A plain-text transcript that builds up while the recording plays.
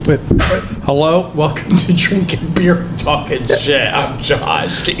Hello, welcome to Drinking Beer and Talking Shit. I'm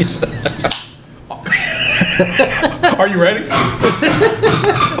Josh. Jeez. Are you ready?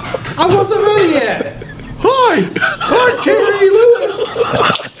 I wasn't ready yet. Hi, I'm Terry Lewis.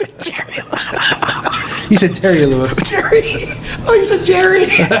 He said Terry Lewis. Terry. Oh, he said Jerry.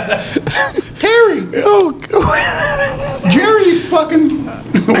 Terry. Oh, God. Jerry's fucking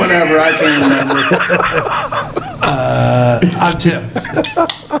whatever. I can't remember. I'm Tim.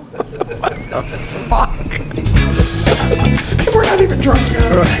 Fuck. We're not even drunk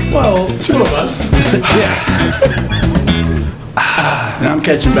yet. Well, two of us. And I'm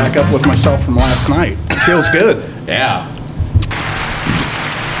catching back up with myself from last night. Feels good. Yeah.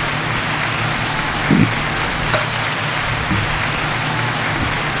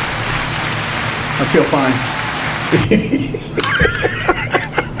 I feel fine.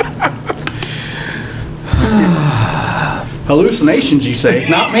 Hallucinations, you say?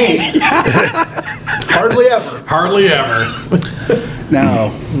 Not me. Hardly ever. Hardly ever. Now,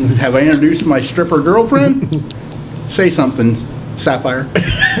 have I introduced my stripper girlfriend? Say something, Sapphire.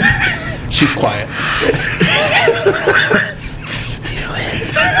 She's quiet.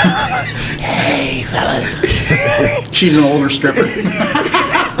 Hey, fellas. She's an older stripper.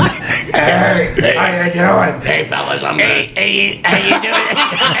 Hey, how you doing? Hey, fellas, I'm Hey, how you doing?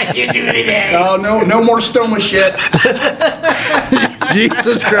 How you doing today? Oh, no more stoma shit.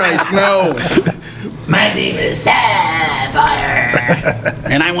 Jesus Christ, no. My name is Sapphire.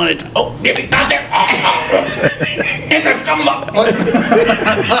 And I wanted to... Oh, give me out there. In the stomach.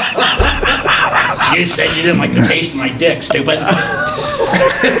 You said you didn't like the taste of my dick, stupid.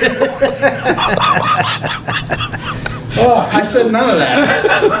 Oh, I said none of that.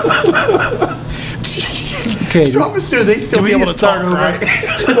 Okay. So I'm assuming they still be able to talk, over? right?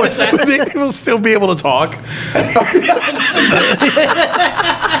 What's that? Would they people still be able to talk?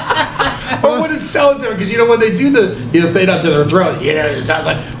 Or would it sound different? Because when they do the thing up to their throat, it sounds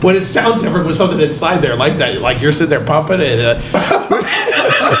like, would it sound different with something inside there like that? Like you're sitting there pumping it.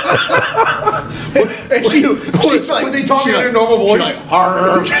 And she's like, would they talk in their normal voice? She's like,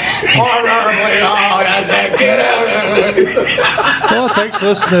 get out. Well, thanks for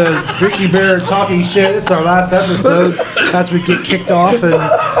listening to Drinking Beer and Talking Shit. It's our last episode as we get kicked off and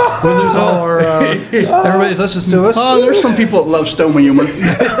we lose all our everybody that listens to us. Oh, there's some people that love stoma humor.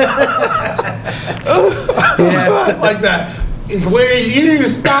 Yeah, like that. Will you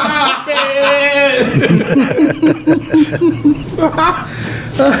stop it?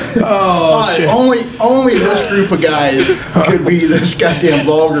 Oh, shit. Only this group of guys could be this goddamn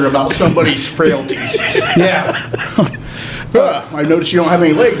vulgar about somebody's frailties. Yeah. I noticed you don't have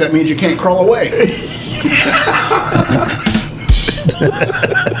any legs. That means you can't crawl away.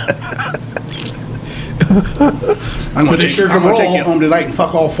 I'm gonna take you home tonight and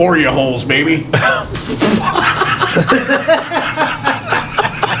fuck all four of you holes, baby.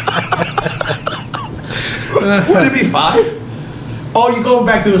 Would it be 5? Oh, you're going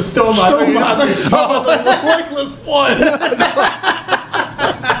back to the stoma. I thought you were talking about the legless one.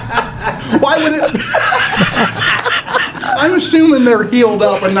 Why would it? I'm assuming they're healed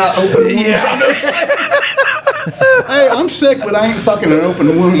up and not open wounds. Yeah. Hey, I'm sick, but I ain't fucking an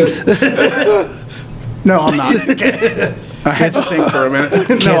open wound. No, I'm not. I had to think for a minute.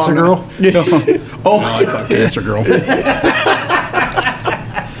 Cancer girl? No. Oh, no, I fuck Cancer girl.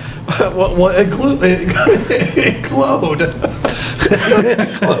 Well, it glowed.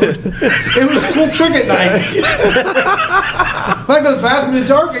 It was a cool trick at night. If I go to the bathroom in the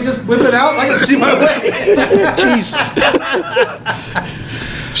dark, I just whip it out and I can see my way. Jeez.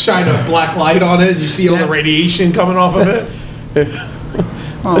 Shine a black light on it and you see all the radiation coming off of it.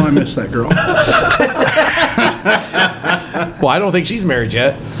 Oh, I miss that girl. Well, I don't think she's married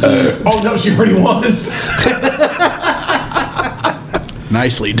yet. Oh, no, she already was.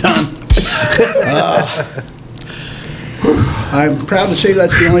 Nicely done. I'm proud to say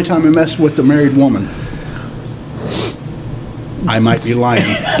that's the only time I messed with a married woman. I might be lying.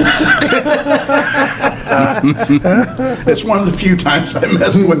 It's one of the few times I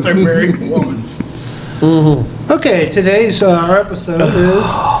messed with a married woman. Mm-hmm. Okay, today's our episode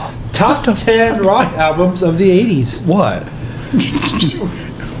is Top 10 Rock Albums of the 80s. What?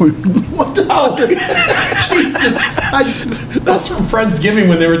 What the hell? Jesus. That's from Friendsgiving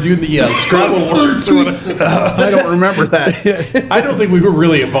when they were doing the Scrabble words or whatever. I don't remember that. I don't think we were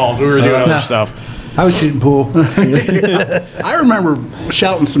really involved. We were doing other stuff. I was shooting pool. I remember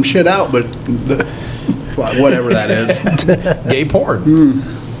shouting some shit out, but whatever that is. Gay porn.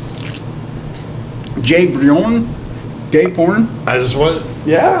 Jay Bjorn? Gay porn? I just want.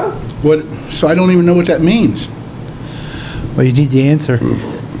 Yeah. What? So I don't even know what that means. Well, you need the answer.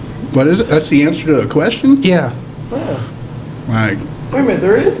 What is it? That's the answer to the question? Yeah. Like, Wait a minute,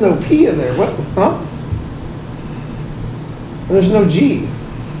 there is no P in there. What? Huh? There's no G.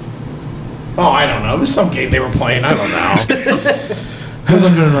 Oh, I don't know. It was some game they were playing. I don't know. We're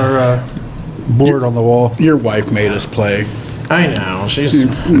looking at our board on the wall. your wife made us play. I know. She's.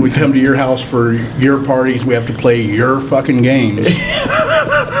 When we come to your house for your parties, we have to play your fucking games.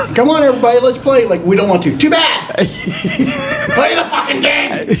 Come on, everybody, let's play. Like, we don't want to. Too bad. Play the fucking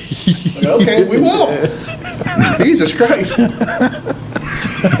game. Like, okay, we will. Jesus Christ.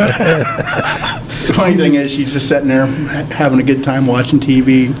 The funny thing is, she's just sitting there having a good time watching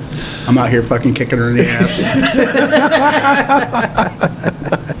TV. I'm out here fucking kicking her in the ass.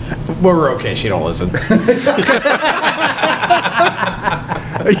 Well, we're okay. She don't listen.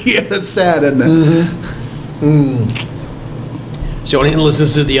 Yeah, that's sad, isn't it? She only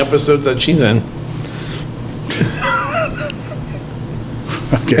listens to the episodes that she's in.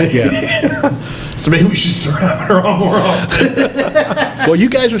 Okay, yeah. So maybe we should start having her on more often. Well, you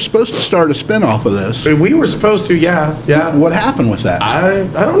guys are supposed to start a spin-off of this. We were supposed to, yeah. What happened with that? I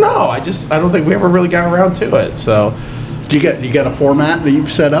don't know. I don't think we ever really got around to it. So You got a format that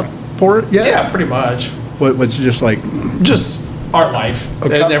you've set up for it yet? yeah, pretty much. What's just like Just our life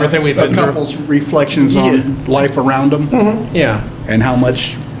and everything we've a been through. couple's reflections on life around them Yeah. and how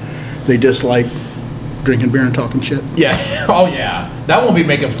much they dislike drinking beer and talking shit. Yeah. Oh yeah. That won't be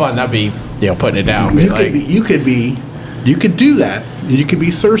making fun. That'd be putting it down. Be like, You could do that. You could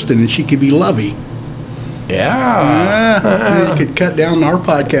be Thurston and she could be Lovey. yeah. You could cut down our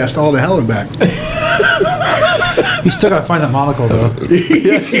podcast all to hell and back. You still gotta find that monocle though.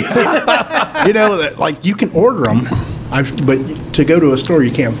 You know that, like, you can order them, but to go to a store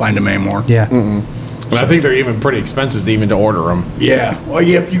you can't find them anymore. Yeah. And I think they're even pretty expensive to order them. Yeah. Well,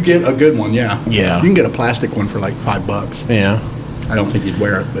 yeah, if you get a good one, yeah. Yeah. You can get a plastic one for like $5. Yeah. I don't think you'd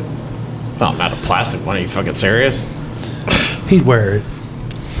wear it, but Oh, not a plastic one. Are you fucking serious? He'd wear it.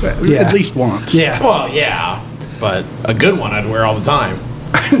 Yeah. at least once. Yeah. Well, yeah. But a good one I'd wear all the time.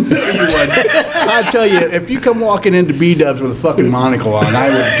 I tell you, if you come walking into B-Dubs with a fucking monocle on, I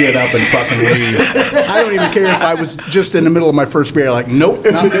would get up and fucking leave. I don't even care if I was just in the middle of my first beer, like, nope,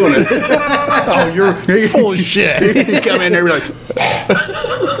 not doing it. Oh, you're full of shit. You come in there and be like,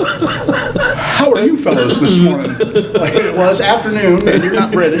 how are you fellows this morning? Like, well, it's afternoon and you're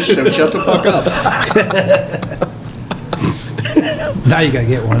not British, so shut the fuck up. Now you gotta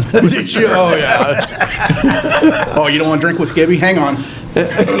get one. Oh, yeah. Oh, you don't want to drink with Gibby? Hang on.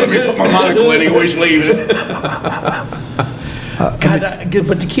 Let me put my monocle in, he always leaves. God,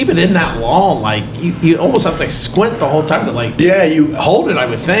 but to keep it in that long, like, you almost have to squint the whole time to, like, Yeah, you hold it, I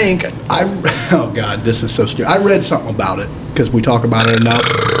would think. Oh God, this is so stupid. I read something about it because we talk about it enough.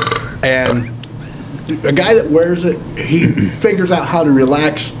 And a guy that wears it, he figures out how to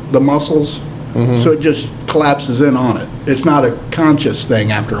relax the muscles, so it just collapses in on it. It's not a conscious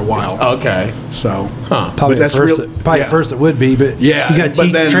thing after a while. Okay. So, Huh. Probably But at that's first, real- at first it would be, but Yeah, you gotta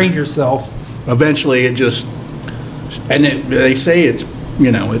but then- train yourself. eventually, it just and they say it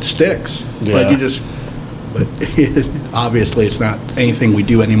sticks. Yeah. But but obviously, it's not anything we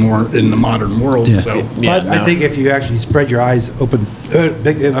do anymore in the modern world. Yeah. So. Yeah, But I no. think if you actually spread your eyes open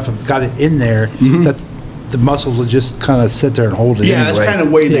big enough and got it in there, that the muscles will just kind of sit there and hold it. Yeah, anyway. that's kind of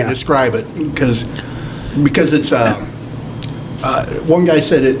the way they Yeah. describe it because it's one guy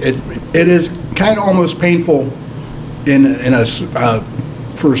said it is kind of almost painful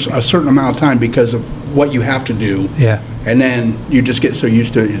for a certain amount of time because of what you have to do. Yeah. And then you just get so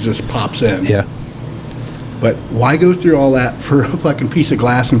used to it, it just pops in. Yeah. But why go through all that for a fucking piece of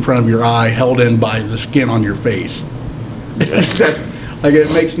glass in front of your eye held in by the skin on your face? Like,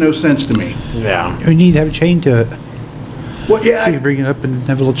 it makes no sense to me. Yeah. You need to have a chain to it. Well, yeah, So you bring it up and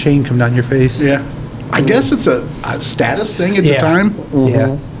have a little chain come down your face. yeah. I guess it's a status thing at the Yeah. time.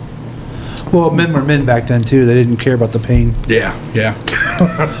 Yeah. Well, men were men back then too. They didn't care about the pain. Yeah, yeah.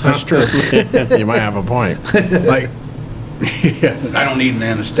 That's true. You might have a point. Like, yeah, I don't need an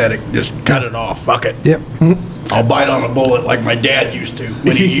anesthetic. Just cut it off. Fuck it. Yep. I'll bite on a bullet like my dad used to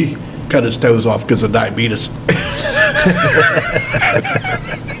when he cut his toes off because of diabetes.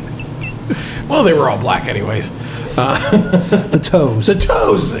 Well, they were all black anyways. The toes. The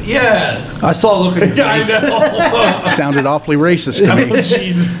toes, yes. I saw a look at your Yeah, I face. know. Sounded awfully racist to Oh, me.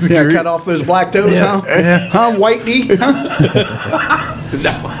 Jesus. Yeah, cut off those black toes, huh? Yeah. Huh, Whitey?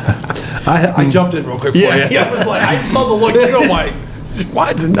 Huh? I jumped in real quick for Yeah, you. yeah, I was like, I saw the look too. I'm like,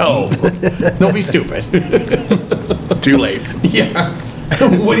 what? No. Don't be stupid. Too late. Yeah.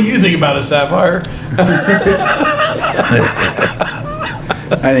 What do you think about it, Sapphire?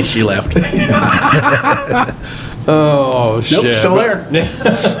 I think she left. Oh, shit. Nope, still there.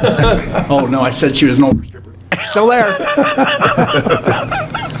 Oh, no, I said she was an older stripper. Still there.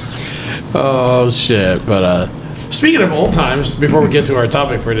 Oh, shit. But speaking of old times, before we get to our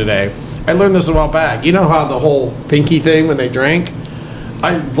topic for today, I learned this a while back. You know how the whole pinky thing when they drank?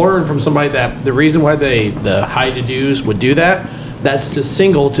 I learned from somebody that the reason why the high-to-dos would do that, that's to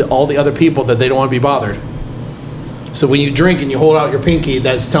signal to all the other people that they don't want to be bothered. So when you drink and you hold out your pinky,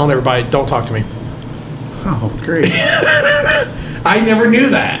 that's telling everybody, don't talk to me. Oh, great. I never knew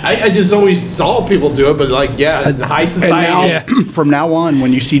that. I just always saw people do it, but like, yeah, in high And society. now, from now on,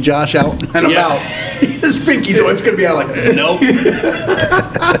 when you see Josh out and Yeah. about, his pinky's always going to be out like, nope.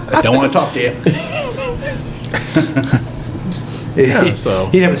 Don't want to talk to you. Yeah, so.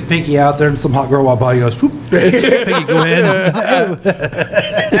 He'd have his pinky out there, and some hot girl walk by. He goes, "Whoop!" Pinky go in.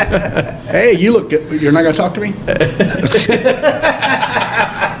 Hey, you look good. You're not going to talk to me?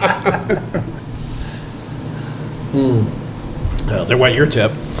 There went your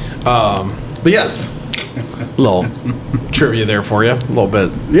tip. But yes, little trivia there for you. A little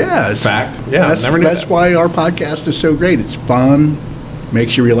bit. Yeah. It's, Fact. Yeah, That's, never knew that's that. why our podcast is so great. It's fun,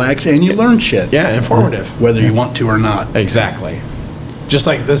 makes you relax, and you learn shit. Yeah, informative. Whether you want to or not. Exactly. Just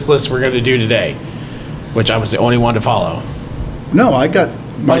like this list we're going to do today, which I was the only one to follow. No, I got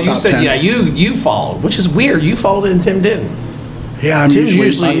my But you top said, 10. yeah, you followed, which is weird. You followed it and Tim didn't. Yeah, I'm Tim's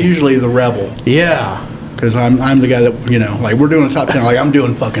usually the rebel. Yeah. Because I'm the guy that, like, we're doing a top 10. Like, I'm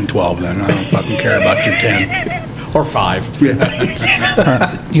doing fucking 12 then. I don't fucking care about your 10. Or 5.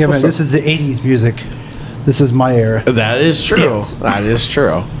 Yeah, man. This is the '80s music. This is my era. That is true. Yes. That is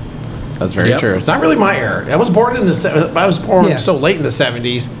true. That's very Yep. true. It's not really my era. I was born Yeah. so late in the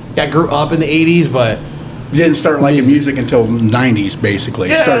 70s. Yeah, I grew up in the 80s, but You didn't start liking music until the 90s, basically.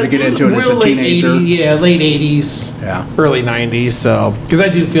 You started to get into it as real a late teenager. 80s, yeah, late 80s, Yeah. early 90s. So, because I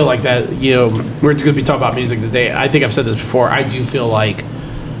do feel like that, we're going to be talking about music today. I think I've said this before. I do feel like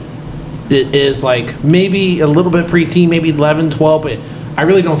it is like maybe a little bit preteen, maybe 11, 12, but I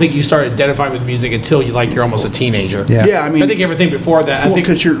really don't think you start identifying with music until you're almost a teenager. Yeah. Yeah, I mean, I think everything before that, I think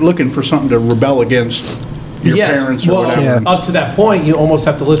because you're looking for something to rebel against your parents or well, whatever. Yeah. up to that point, you almost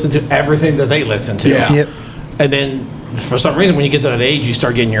have to listen to everything that they listen to. Yeah. Yep. And then, for some reason, when you get to that age, you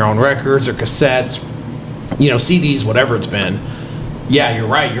start getting your own records or cassettes, CDs, whatever it's been. Yeah, you're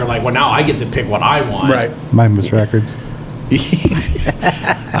right. You're like, well, now I get to pick what I want. Right. Mine was records.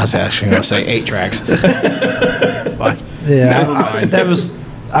 I was actually going to say 8 tracks. Yeah, Never mind.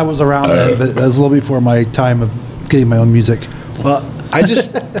 I was around then, but that was a little before my time of getting my own music. Well, I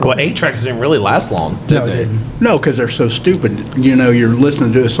just, Well, 8 tracks didn't really last long, did No, it they? didn't. no, because they're so stupid. You're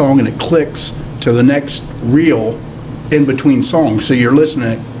listening to a song and it clicks to the next reel in between songs. So you're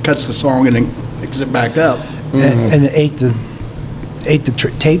listening, it cuts the song and then picks it back up. And it ate the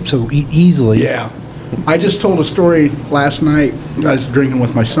tape so easily. Yeah. I just told a story last night. I was drinking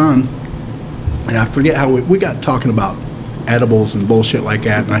with my son, and I forget how we got talking about edibles and bullshit like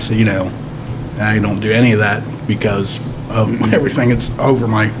that. And I said, I don't do any of that because of everything that's over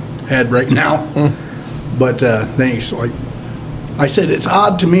my head right now. But then he's like, I said, it's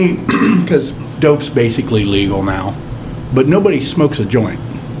odd to me because dope's basically legal now, but nobody smokes a joint.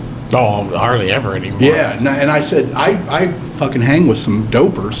 Oh, hardly ever anymore. Yeah, and I said, I fucking hang with some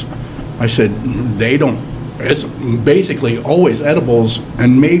dopers. I said, they don't, it's basically always edibles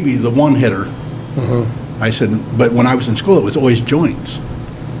and maybe the one hitter. I said, but when I was in school, it was always joints.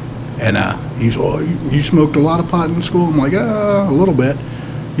 And he said, well, you smoked a lot of pot in school? I'm like, a little bit.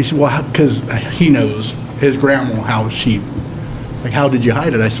 He said, well, because he knows his grandma, how did you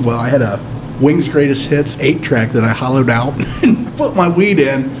hide it? I said, well, I had a Wings Greatest Hits 8-track that I hollowed out and put my weed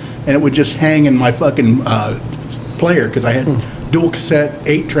in, and it would just hang in my fucking player because I had dual cassette,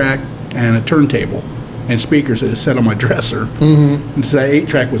 8-track, and a turntable and speakers that sat on my dresser. And so that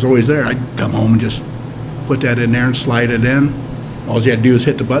 8-track was always there. I'd come home and just put that in there and slide it in. All you had to do is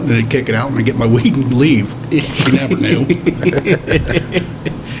hit the button and it'd kick it out and I'd get my weed and leave. She never knew.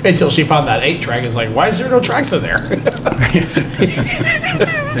 Until she found that 8-track. It's like, why is there no tracks in there?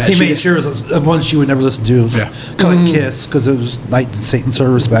 Yeah, He she- made sure it was the one she would never listen to. It was Yeah. kind of like Kiss, because it was Night in Satan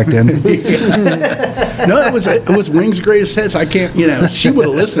service back then. No, it was Wings' Greatest Hits. I can't, she would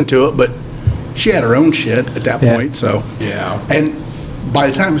have listened to it, but she had her own shit at that Yeah. point. So Yeah. And by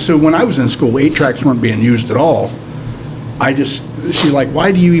the time, so when I was in school, 8-tracks weren't being used at all. She's like,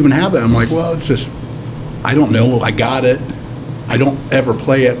 why do you even have that? I'm like, well, it's just, I don't know. I got it. I don't ever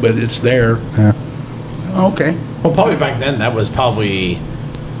play it, but it's there. Yeah. Okay. Well, probably back then, that was probably,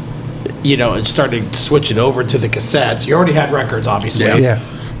 it started switching over to the cassettes. You already had records, obviously. Yeah.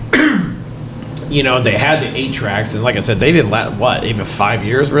 Yeah. they had the 8 tracks, and like I said, they didn't last, even 5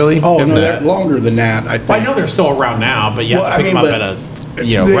 years, really? Oh, If no, that. they're longer than that, I think. Well, I know they're still around now, but you have Well, to I pick mean, them up but at a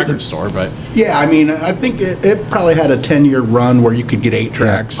they- record store. But Yeah, I mean, I think it probably had a 10-year run where you could get 8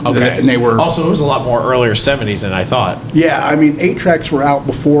 tracks. okay, And they were... also it was a lot more earlier 70s than I thought. Yeah, I mean, 8 tracks were out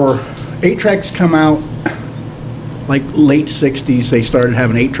before... 8 tracks come out, like, late 60s. They started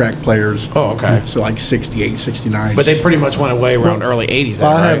having 8-track players. Oh, okay. So, like, 68, 69. But they pretty much went away around early 80s. Then,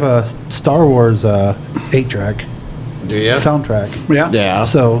 I right? have a Star Wars 8-track Do you? soundtrack. Yeah. Yeah.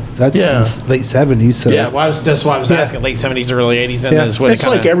 So that's Yeah. since late 70s. So Yeah, well, that's why I was asking. Late 70s, early 80s, and Yeah. that's when It's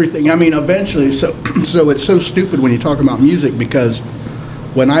like everything. I mean, eventually, so it's so stupid when you talk about music because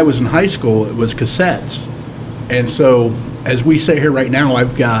when I was in high school, it was cassettes. And so, as we say here right now,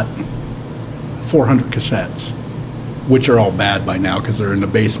 I've got 400 cassettes, which are all bad by now because they're in the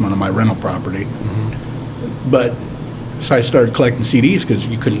basement of my rental property. But, so I started collecting CDs because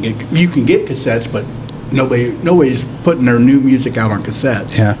you can get cassettes, but nobody's putting their new music out on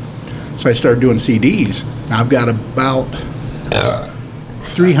cassettes. yeah. So I started doing CDs. Now I've got about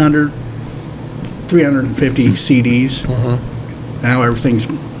 350 CDs. Now everything's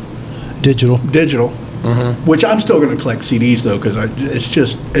Digital. digital, which I'm still going to collect CDs though because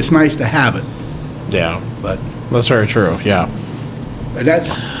it's nice to have it. Yeah, But that's very true. Yeah.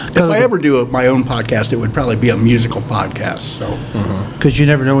 if I ever do my own podcast, it would probably be a musical podcast. So Because you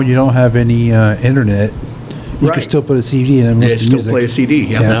never know when you don't have any internet. You can Right. still put a CD in and yeah, listen to still music. play a CD.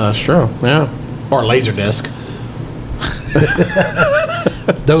 Yeah. Yeah, that's true. Yeah. Or Laserdisc.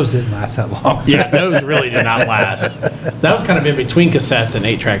 Those didn't last that long. Yeah, those really did not last. That was kind of in between cassettes and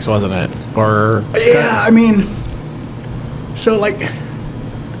 8 tracks, wasn't it? Or Yeah, I mean, so like,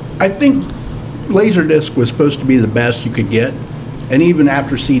 I think Laserdisc was supposed to be the best you could get, and even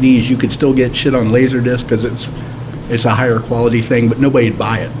after CDs, you could still get shit on Laserdisc because it's a higher quality thing, but nobody'd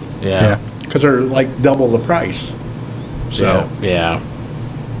buy it yeah. because they're like double the price. So yeah.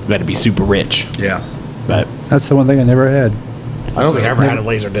 You had to be super rich. yeah, But That's the one thing I never had. I don't think I ever had a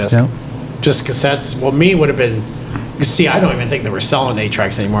Laserdisc. No. Just cassettes. Well, me would have been. See, I don't even think they were selling 8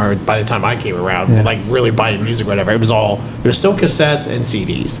 tracks anymore by the time I came around. Yeah. Like really buying music, whatever. It was still cassettes and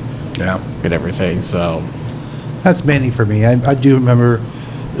CDs yeah. and everything. So That's mainly for me. I do remember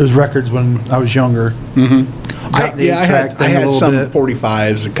those records when I was younger. I The had 8-track thing a some little bit.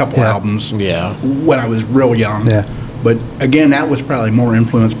 45s, a couple Yeah. albums. yeah. When I was real young. Yeah. But again, that was probably more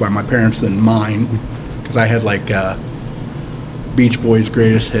influenced by my parents than mine, because I had like Beach Boys'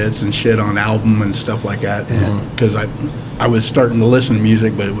 greatest hits and shit on album and stuff like that. Because I was starting to listen to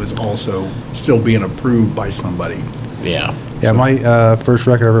music, but it was also still being approved by somebody. Yeah. Yeah, my first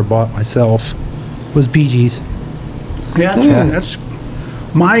record I ever bought myself was Bee Gees. Yeah, that's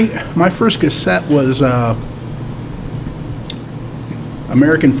my first cassette was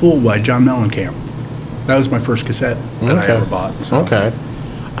American Fool by John Mellencamp. That was my first cassette that I Okay. ever bought. So. Okay.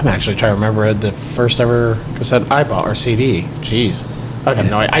 I'm actually trying to remember the first ever cassette I bought or CD. Jeez. I have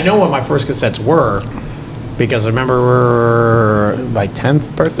no idea. I know what my first cassettes were because I remember my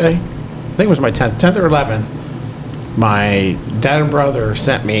 10th birthday. I think it was my 10th or 11th. My dad and brother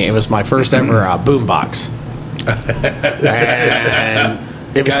sent me, it was my first ever boombox. And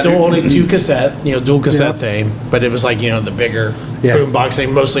it was still only 2 cassette, dual cassette thing, but it was like, the bigger Yeah. boombox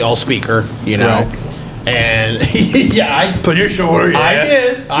thing, mostly all speaker, Right. And yeah, I Put your shoulder,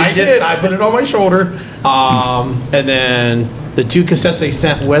 I did. I put it on my shoulder. And then the 2 cassettes they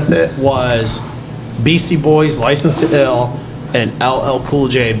sent with it was Beastie Boys, License to Ill, and LL Cool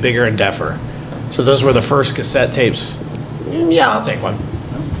J, Bigger and Deffer. So those were the first cassette tapes. Yeah, I'll take one.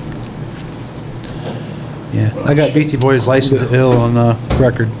 Yeah, I got Beastie Boys' License to Ill on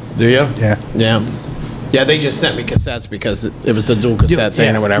record. Do you? Yeah. Yeah. Yeah, they just sent me cassettes because it was the dual cassette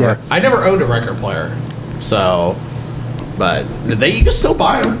thing yeah, or whatever. yeah. I never owned a record player. So, but you can still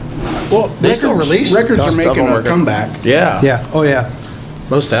buy them. Well, They still release records are stuff making on a record. comeback. Yeah. Yeah, oh yeah.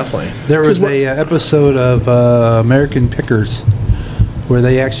 Most definitely. There was a episode of American Pickers where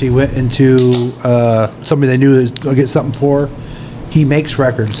they actually went into somebody they knew was going to get something for. He makes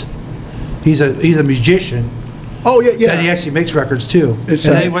records. He's a musician. Oh yeah, yeah. And he actually makes records too. It's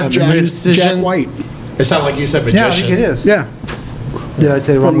and they went Jack, musician. Jack White. It sounded like you said yeah, I magician. think it is. Yeah. Did I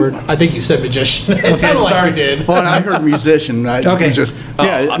say the wrong word? I think you said magician. It sounded like sorry. you did. Well, I heard musician. Okay.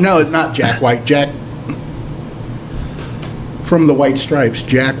 No, it's not Jack White. Jack from the White Stripes.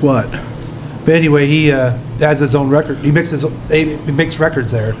 Jack what? But anyway, he has his own record. He makes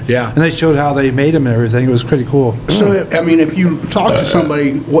records there. Yeah. And they showed how they made them and everything. It was pretty cool. So I mean, if you talk to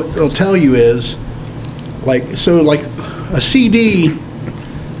somebody, what they'll tell you is, like a CD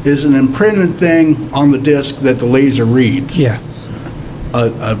is an imprinted thing on the disc that the laser reads. Yeah.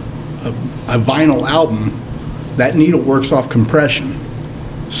 A a vinyl album, that needle works off compression.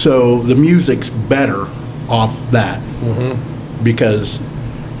 So the music's better off that because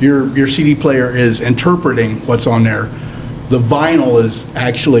your CD player is interpreting what's on there. The vinyl is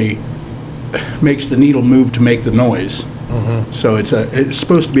actually makes the needle move to make the noise. So it's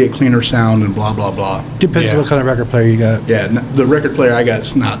supposed to be a cleaner sound and blah blah blah. Depends Yeah. on what kind of record player you got. Yeah, the record player I got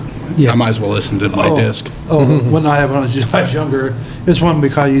is not. Yeah. I might as well listen to my disc. When I was younger, it's one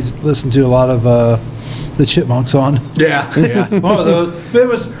because you listened to a lot of the Chipmunks on. Yeah, yeah, One of those. But it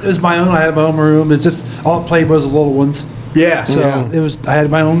was my own. I had my own room. It's just all it played was the little ones. yeah. So yeah. it was. I had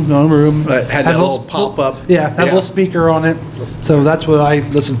my own room. It had that little pop-up. Yeah, had a little speaker on it. So that's what I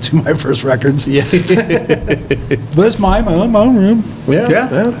listened to my first records. Yeah, but it's my own room. Yeah,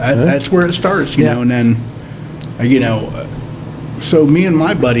 that's where it starts, you Yeah. know, and then, so me and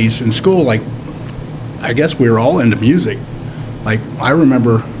my buddies in school, like, I guess we were all into music. Like, I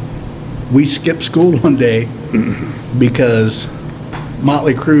remember we skipped school one day because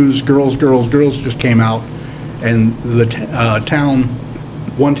Motley Crue's Girls, Girls, Girls just came out, and the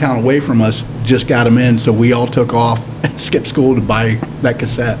one town away from us just got them in, so we all took off and skipped school to buy that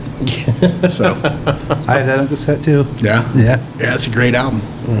cassette. So, I had that on cassette too. yeah. Yeah. Yeah, it's a great album.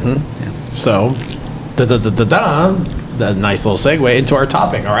 So, the nice little segue into our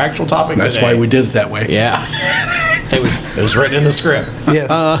topic, our actual topic That's today. why we did it that way. Yeah. It was written in the script. Yes.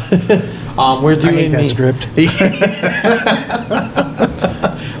 We're I doing hate that the- script.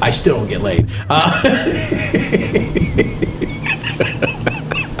 I still don't get laid.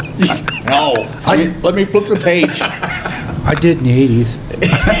 No, let me flip the page. I did in the 80s.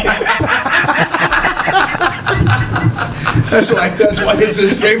 That's why it's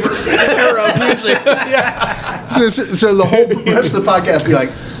his favorite era of music. Yeah. So the whole rest of the podcast be like,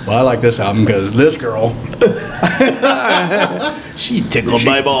 well, I like this album because this girl. She tickled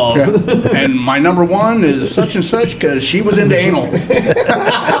my balls. And my number one is such and such because she was into anal.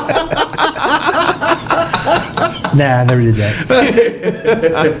 Nah, I never did that.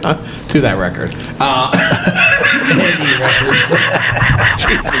 To that record.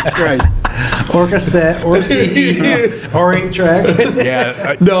 Jesus Christ. Or cassette, or CD, or 8-track.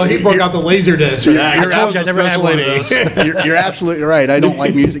 Yeah. No, he broke out the laser disc for that. You're, I never had one of those. you're absolutely right. I don't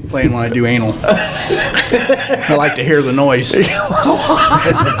like music playing when I do anal. I like to hear the noise.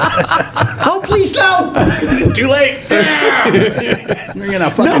 Oh, please, no! Too late. You're gonna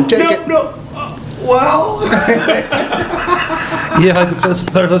fucking take it. No. Well, Yeah, like to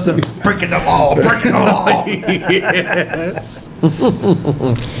start listening. Breaking the wall, breaking the wall.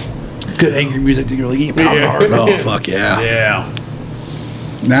 Good angry music to really get pounded hard. Oh, fuck yeah. yeah.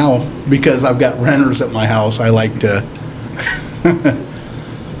 Now, because I've got renters at my house, I like to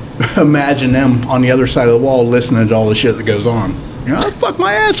imagine them on the other side of the wall listening to all the shit that goes on. You know, I fuck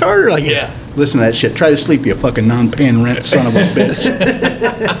my ass harder. Like, Yeah. listen to that shit. Try to sleep, you fucking non-paying rent son of a bitch.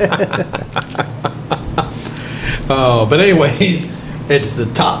 Oh, but anyways, it's the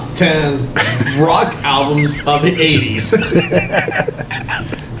top 10 rock albums of the 80s.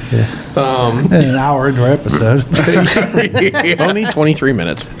 An hour into our episode. Only 23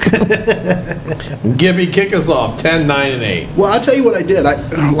 minutes. Gibby, kick us off. 10, 9, and 8. Well, I'll tell you what I did. I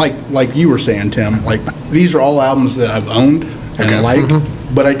like you were saying, Tim. Like, these are all albums that I've owned and Okay. liked,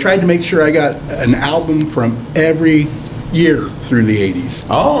 but I tried to make sure I got an album from every year through the 80s.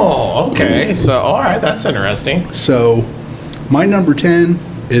 Oh, okay. So, all right, that's interesting. So, my number 10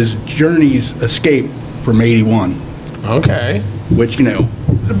 is Journey's Escape from '81, Okay. which, you know,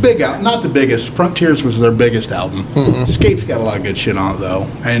 the big album, not the biggest. Frontiers was their biggest album. Escape's got a lot of good shit on it, though.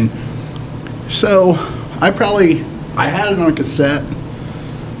 And so, I had it on cassette.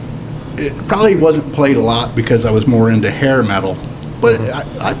 It probably wasn't played a lot because I was more into hair metal, but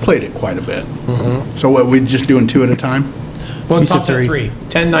I played it quite a bit. So, what, we just doing two at a time? Well, You top said 10, three. 3.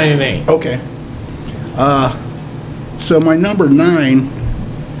 10, 9, and 8. Okay. So my number 9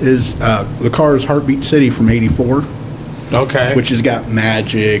 is the Cars' Heartbeat City from '84, Okay. which has got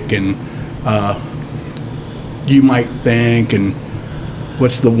Magic and You Might Think and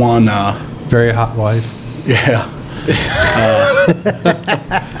what's the one? Very hot wife. Yeah.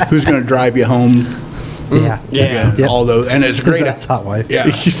 Who's Gonna Drive You Home? Yeah. Yeah. Yep. All those, and it's a great. That's hot wife. Yeah.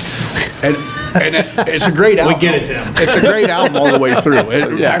 It's a great album. get it, Tim. It's a great album all the way through.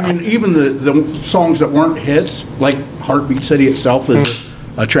 I mean, even the songs that weren't hits, like Heartbeat City itself is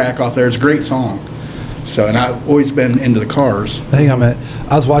a track off there. It's a great song. So, and I've always been into the Cars. I think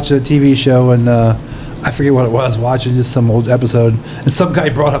I was watching a TV show and I forget what it was, watching just some old episode, and some guy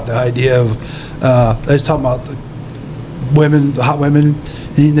brought up the idea of, they was talking about the women, the hot women,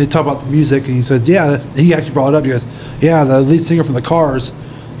 and they talk about the music, and he said, yeah, he actually brought it up, he goes, yeah, the lead singer from the Cars,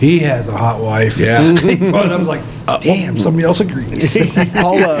 he has a hot wife. Yeah. But I was like, damn, somebody else agrees.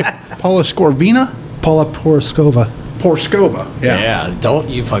 Paula Scorvina? Paula Poroskova. Porskova. Yeah. Don't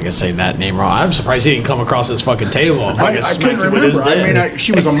you fucking say that name wrong. I'm surprised he didn't come across this fucking table. And I fucking couldn't smack you with his remember. I dick. mean,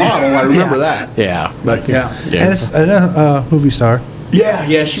 she was a model. I remember that. Yeah. But yeah. And it's a movie star.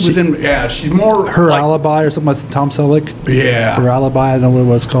 Yeah, she was in. Yeah, she's more Her like, Alibi or something with Tom Selleck. Her Yeah, Alibi, I don't know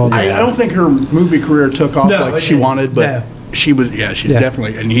what it's called. I don't think her movie career took off No, like it she didn't. wanted, but Yeah. she was. Yeah, she's Yeah.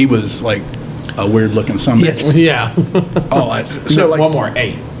 definitely. And he was like a weird looking son. Yes. Yeah. Oh, so like one more.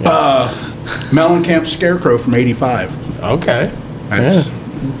 8. Mellencamp Scarecrow from '85. Okay. That's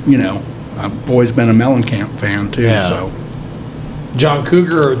I've always been a Mellencamp fan too. Yeah. So John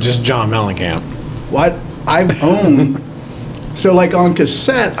Cougar or just John Mellencamp? what I've owned. So like on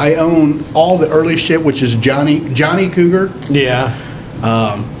cassette, I own all the early shit, which is Johnny Cougar. Yeah.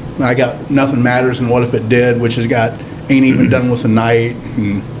 I got Nothing Matters and What If It Did, which has got Ain't Even Done with the Night,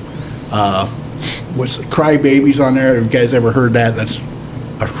 and what's Cry Babies on there. Have you guys ever heard that? That's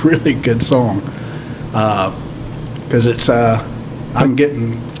a really good song. Because it's I'm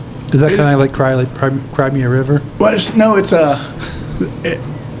getting. Is that kind of like Cry Me a River? Well,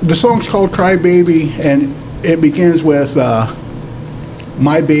 the song's called Cry Baby, and it begins with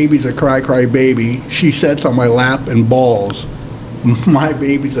my baby's a cry baby. She sits on my lap and balls. My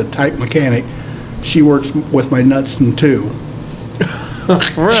baby's a type mechanic. She works with my nuts and two.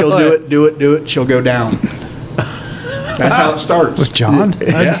 She'll do it. She'll go down. That's how it starts. With John?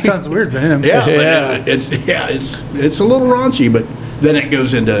 That sounds weird for him. Yeah, Yeah. but it's a little raunchy, but then it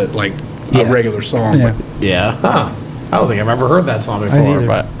goes into like Yeah. a regular song. Yeah. Yeah. Huh. I don't think I've ever heard that song before, neither.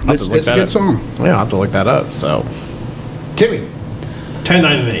 but I'll have to look It's a that good up. song. Yeah, I'll have to look that up. So, Timmy, 10,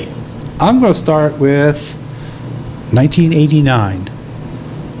 9, and 8. I'm going to start with 1989.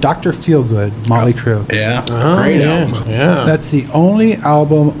 Dr. Feelgood, Motley Crue. Yeah, Oh, great yeah. album. Yeah. That's the only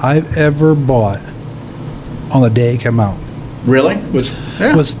album I've ever bought on the day it came out. Really?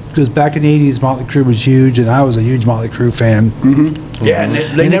 Yeah. Was because back in the 80s, Motley Crue was huge, and I was a huge Motley Crue fan. Yeah, and they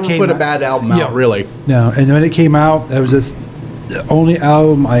And it never came put a out- bad album Yeah. out, really. No, and when it came out, that was just the only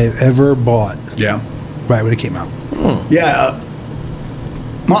album I ever bought Yeah. right when it came out. Yeah.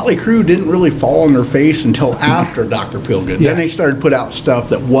 Motley Crue didn't really fall on their face until after Dr. Feelgood. Yeah. Then they started to put out stuff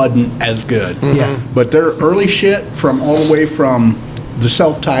that wasn't as good. Yeah. But their early shit, from all the way from the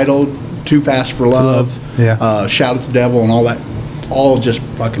self-titled, Too Fast for Love, Yeah. Shout at the Devil, and all that, all just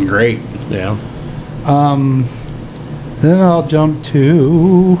fucking great. Yeah. Then I'll jump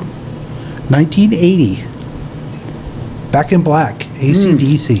to 1980. Back in Black,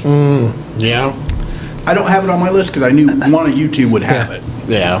 AC/DC. Yeah. I don't have it on my list because I knew one of you two would have it.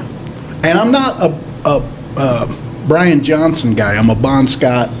 Yeah. And I'm not a Brian Johnson guy. I'm a Bon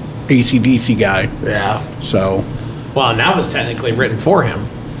Scott AC/DC guy. Yeah. So, Well, now it's technically written for him.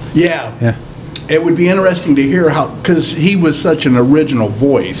 yeah. Yeah. It would be interesting to hear how, because he was such an original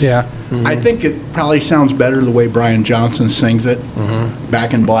voice. Yeah. I think it probably sounds better the way Brian Johnson sings it,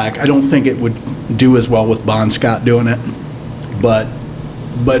 Back in Black. I don't think it would do as well with Bon Scott doing it. But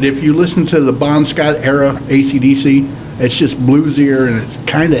if you listen to the Bon Scott era AC/DC, it's just bluesier and it's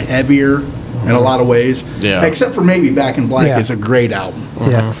kind of heavier in a lot of ways. Yeah. Except for maybe Back in Black Yeah. is a great album.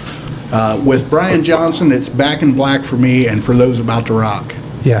 Yeah. With Brian Johnson, it's Back in Black for me and For Those About to Rock.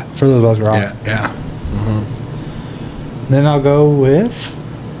 Yeah. For those of us rock. Yeah. Then I'll go with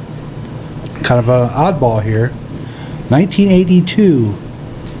kind of an oddball here. 1982,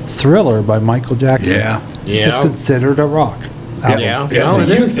 Thriller by Michael Jackson. Yeah. Yeah. It's considered a rock album. Yeah. Yeah, No,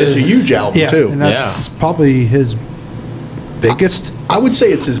 it's a huge album Yeah, too. and that's probably his biggest. I would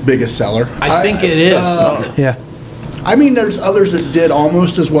say it's his biggest seller. I think it is. Yeah. I mean, there's others that did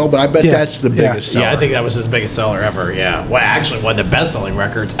almost as well, but I bet Yeah, that's the yeah. biggest seller. Yeah, I think that was his biggest seller ever. Yeah. Well, actually, one of the best-selling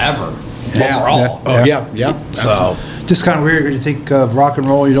records ever Yeah. overall. Oh yeah, yeah. So, Just kind of weird when you think of rock and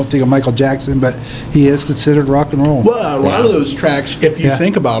roll, you don't think of Michael Jackson, but he is considered rock and roll. Well, a lot of those tracks, if you Yeah.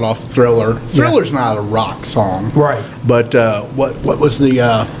 think about off Thriller, Thriller's not a rock song, Right. But what was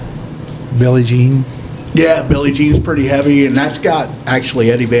the? Billie Jean. Yeah, Billie Jean's pretty heavy, and that's got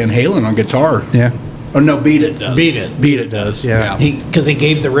actually Eddie Van Halen on guitar. Yeah. Or no, Beat It does. Beat It. Beat It does. Yeah. because he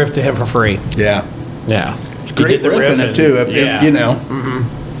gave the riff to him for free. Yeah. Yeah. He Great did the riff in it and- too. If, yeah. you know.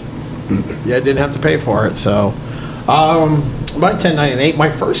 Yeah, I didn't have to pay for it. So, my 10, 9, and 8. My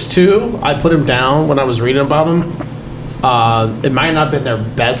first two, I put them down when I was reading about them. It might not have been their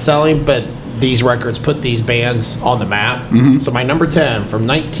best selling, but these records put these bands on the map. So my number 10 from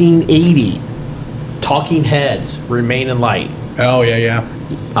 1980, Talking Heads, Remain in Light. Oh yeah,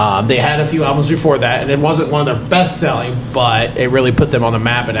 yeah. They had a few albums before that, and it wasn't one of their best selling, but it really put them on the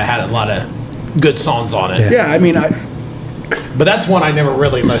map, and it had a lot of good songs on it. Yeah. Yeah, I mean, But that's one I never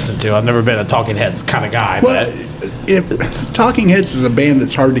really listened to. I've never been a Talking Heads kind of guy. Well, Talking Heads is a band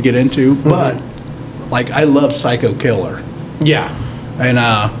that's hard to get into, but like I love Psycho Killer, but yeah. and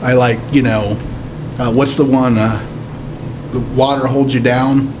I like what's the one? The Water Holds You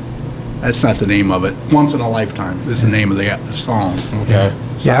Down. That's not the name of it. Once in a Lifetime is the name of the song. Okay.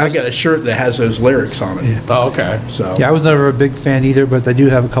 So I got a shirt that has those lyrics on it. Yeah. Oh, okay. So Yeah, I was never a big fan either, but they do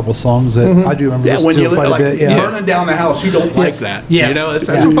have a couple songs that I do remember yeah, when listening you to quite like a bit. Yeah. burning down the house, you don't like that. Yeah. You know, that's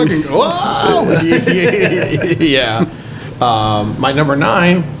a fucking whoa. Yeah. My number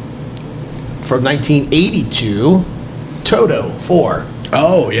 9 from 1982, Toto 4.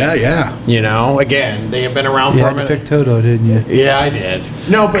 Oh yeah, yeah. You know, again, they have been around You for a had to minute. pick Toto, didn't you? Yeah, I did.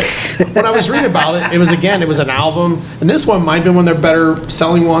 No, but when I was reading about it, it was an album, and this one might have been one of their better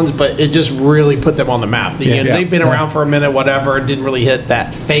selling ones, but it just really put them on the map. They've been around for a minute, whatever, didn't really hit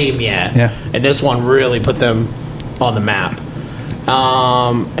that fame yet. Yeah. And this one really put them on the map.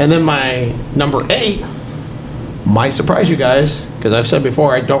 And then my number 8 might surprise you guys, because I've said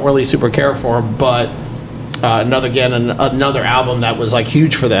before, I don't really super care for them, but another album that was like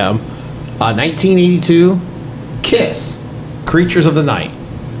huge for them. 1982, Kiss, Creatures of the Night.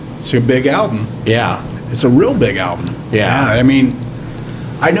 It's a big album. Yeah. It's a real big album. Yeah. I mean,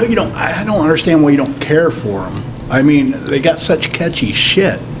 I know you don't. I don't understand why you don't care for them. I mean, they got such catchy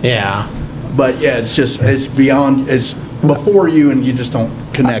shit. Yeah. But yeah, it's beyond. It's before you, and you just don't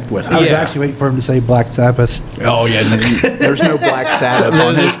connect with it. I was Yeah. actually waiting for him to say Black Sabbath. Oh yeah, there's no Black Sabbath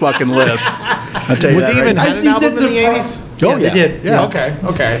on this fucking list. I'll tell you Would that. they even right have now. an album in the 80s? Oh, they yeah. did. Yeah.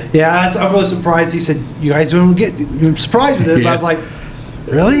 Okay. Yeah, I'm really surprised. He said, "You guys don't get you're surprised with this." Yeah. I was like,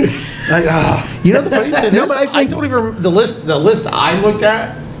 "Really?" Like, You know the funny thing No, is, but I I think- don't even the list I looked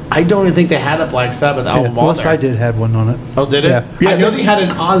at. I don't even think they had a Black Sabbath album on Plus, there. I did have one on it. Oh, did it? Yeah. I know they had an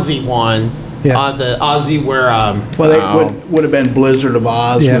Ozzy one. Yeah. On the Ozzy where Well, they would have been Blizzard of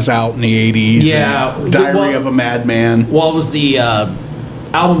Oz Yeah. was out in the 80s. Yeah. and Diary Well- of a Madman. well, it was the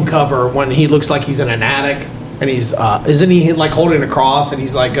album cover when he looks like he's in an attic and he's isn't he like holding a cross and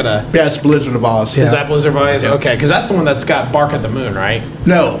he's like gonna Yeah, it's Blizzard of Oz. is that Blizzard Vibes? Okay, because that's the one that's got Bark at the Moon, right?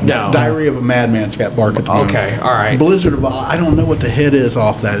 No, No. Diary of a Madman's got Bark at the Moon. Okay, all right. Blizzard of Oz. I don't know what the hit is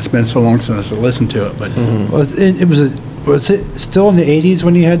off that. It's been so long since I listened to it, but Well, was it still in the '80s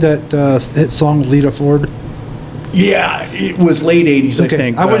when you had that hit song with Lita Ford? yeah, it was late 80s, I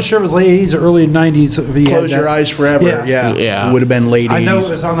think. I wasn't sure it was late '80s or early '90s. If he had Close Your that. Eyes Forever. Yeah, Yeah. It would have been late 80s. I know it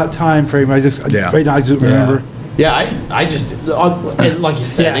was on that time frame. Yeah. Right now I just remember. Yeah, I just and like you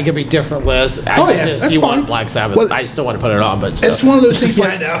said, Yeah. it could be different lists. I Oh, just yeah, didn't that's see one fine. Black Sabbath. Well, I still want to put it on, but still. It's one of those things.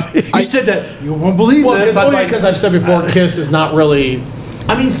 You said that you won't believe Well, this. I'm like, because I've said before, Kiss is not really.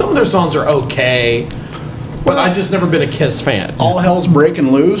 I mean, some of their songs are okay, but I've just never been a Kiss fan. All Hell's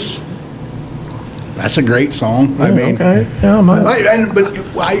Breaking Loose. That's a great song. I mean, yeah,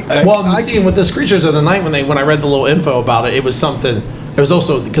 I seeing with the Creatures of the Night when I read the little info about it, it was something. It was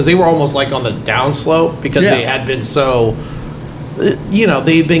also because they were almost like on the downslope because they Yeah. had been so.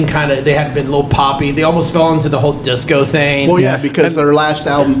 They've been they had been a little poppy. They almost fell into the whole disco thing. Well, yeah, because their last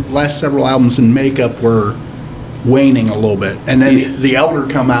several albums in makeup were waning a little bit, and then the Elder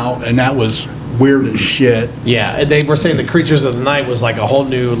come out, and that was weird as shit. Yeah, and they were saying the Creatures of the Night was like a whole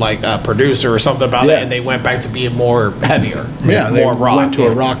new producer or something about Yeah. it, and they went back to being more heavier, Yeah, they more rock. went to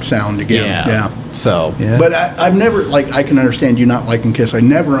a rock sound again. Yeah. So Yeah. But I've never I can understand you not liking Kiss. I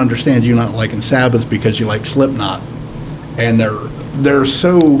never understand you not liking Sabbath because you like Slipknot, and they're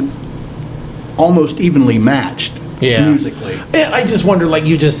so almost evenly matched musically. Yeah, I just wonder, like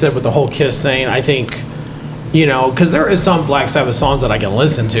you just said with the whole Kiss thing. I think, because there is some Black Sabbath songs that I can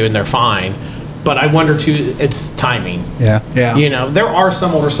listen to and they're fine, but I wonder too, it's timing. yeah. Yeah. There are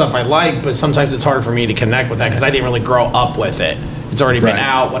some older stuff I like, but sometimes it's hard for me to connect with that because I didn't really grow up with it. It's already been Right.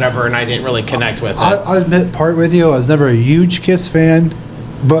 out, whatever, and I didn't really connect with it. I admit, part with you, I was never a huge Kiss fan,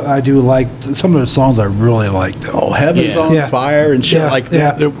 but I do like some of the songs I really like, though. Oh, Heaven's Yeah. on Yeah. Fire and shit Yeah, like yeah.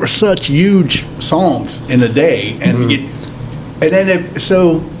 that. There were such huge songs in a day, and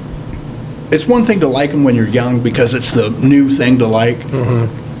it's one thing to like them when you're young because it's the new thing to like.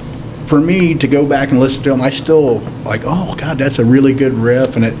 For me to go back and listen to them, I still like. Oh God, that's a really good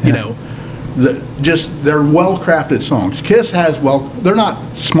riff, and they're well crafted songs. Kiss has they're not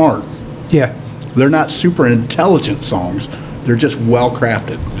smart. Yeah. They're not super intelligent songs. They're just well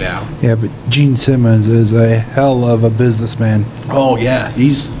crafted. yeah. Yeah, but Gene Simmons is a hell of a businessman. Oh yeah,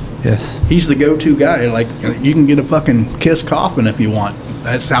 Yes. he's the go-to guy. Like, you can get a fucking Kiss coffin if you want.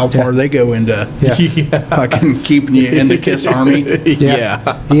 That's how far they go into Yeah. fucking keeping you in the KISS army.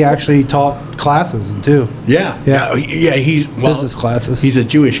 Yeah. He actually taught classes too. Yeah. Yeah. Yeah. He's Business classes. He's a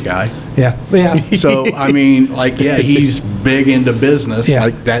Jewish guy. Yeah. Yeah. So, I mean, like, yeah, he's big into business. Yeah.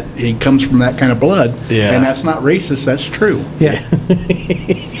 Like that, he comes from that kind of blood. Yeah. And that's not racist. That's true. Yeah.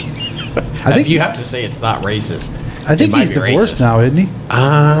 I think you have to say it's not racist. I think It might he's be divorced racist. now, isn't he?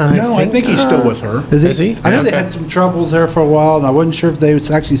 No, I think he's still with her. Is he? I know Yeah, they okay. had some troubles there for a while, and I wasn't sure if they was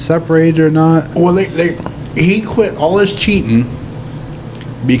actually separated or not. Well, he quit all his cheating.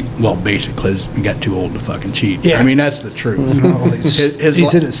 Basically, he got too old to fucking cheat. Yeah. I mean, that's the truth. He's, His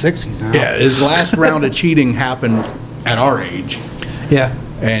he's la- in his 60s now. Yeah, his last round of cheating happened at our age. Yeah.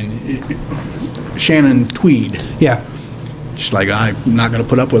 And Shannon Tweed, Yeah. she's like, I'm not going to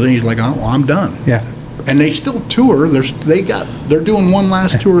put up with it. He's like, oh, well, I'm done. Yeah. And they still tour. They're doing one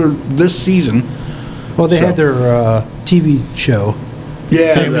last tour this season. Well, they So- had their TV show.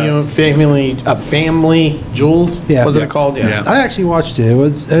 Yeah, Family Jewels. Yeah. Was Yeah. it called? Yeah. I actually watched it. It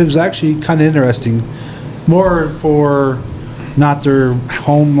was actually kind of interesting. More for not their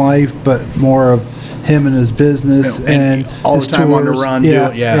home life, but more of him and his business Yeah, and and all the his time on the tours. run,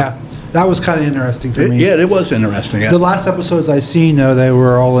 Yeah. That was kind of interesting for me. it was interesting. Yeah. The last episodes I seen though, they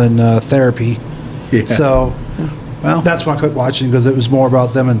were all in therapy. Yeah. So Well, that's why I quit watching, because it was more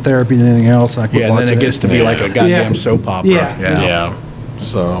about them in therapy than anything else. And I quit yeah, and watching then it gets to be like a goddamn Yeah. soap opera. Yeah. Yeah.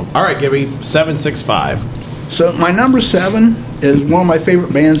 So, all right, Gibby, 765. So my number 7 is one of my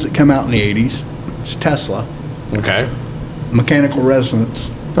favorite bands that come out in the 80s. It's Tesla, Okay. Mechanical Resonance,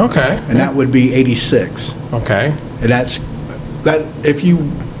 Okay. and that would be 86. Okay. And that if you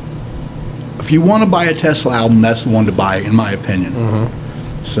want to buy a Tesla album, that's the one to buy, in my opinion.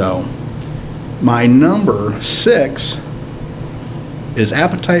 So my number 6 is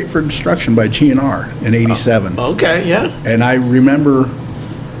Appetite for Destruction by GNR in 87. Okay. Yeah. And I remember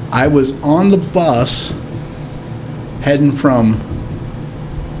I was on the bus heading from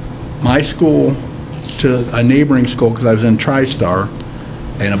my school to a neighboring school because I was in TriStar,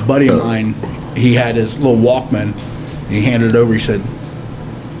 and a buddy of mine, he had his little Walkman, and he handed it over. He said,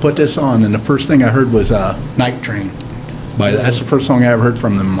 "Put this on," and the first thing I heard was "Night Train." That's the first song I ever heard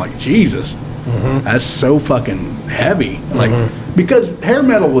from them. I'm like, Jesus, that's so fucking heavy. Like, because hair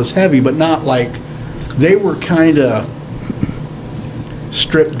metal was heavy, but not like, they were kind of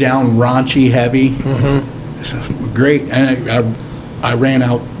stripped down, raunchy, heavy. So, great. And I ran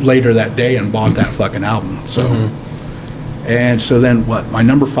out later that day and bought that fucking album. So, and so then what? My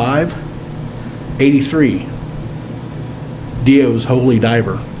number 5, 83. Dio's Holy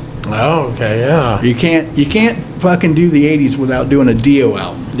Diver. Oh, okay. Yeah. You can't fucking do the 80s without doing a Dio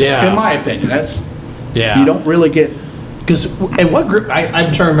album. Yeah. In my opinion, Yeah. you don't really get. Because and what group?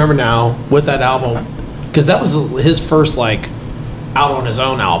 I'm trying to remember now with that album, because that was his first out on his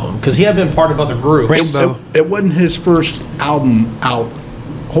own album. Because he had been part of other groups. Rainbow. It wasn't his first album out.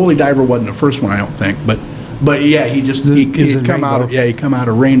 Holy Diver wasn't the first one, I don't think. But yeah, he was he'd in come out. Rainbow. Yeah, he come out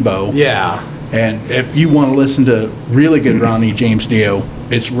of Rainbow. Yeah. And if you want to listen to really good Ronnie James Dio,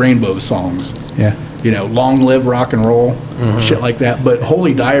 it's Rainbow songs. Yeah. Long Live Rock and Roll, shit like that. But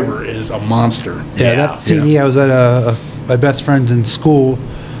Holy Diver is a monster. Yeah, that CD, I was at my best friend's in school,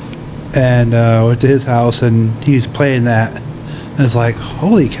 and went to his house, and he was playing that, and it's like,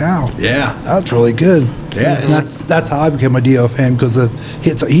 holy cow, Yeah. that's really good. Yeah, and that's how I became a Dio fan, because of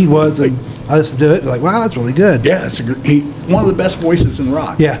hits he was, and I listened to it, like, wow, that's really good. Yeah, it's one of the best voices in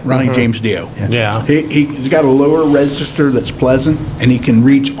rock. Yeah. Ronnie James Dio. Yeah. He's got a lower register that's pleasant, and he can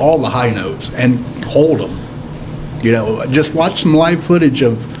reach all the high notes and hold them. Just watch some live footage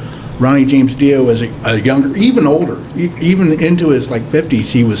of Ronnie James Dio as a younger, even older, even into his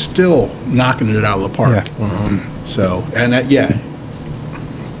 50s, he was still knocking it out of the park. Yeah. So, and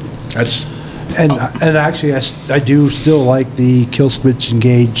that's And actually, I do still like the Killswitch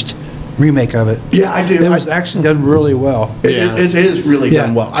Engaged remake of it. yeah, I do. It was actually done really well. It is really Yeah.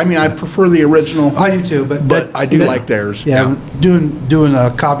 done well. I mean, I prefer the original. I do too, but But I do like theirs. Yeah, doing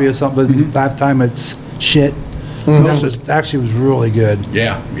a copy of something last time it's shit. That was actually was really good.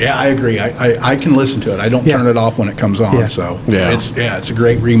 Yeah, I agree. I can listen to it. I don't Yeah. turn it off when it comes on. Yeah. So Yeah. it's a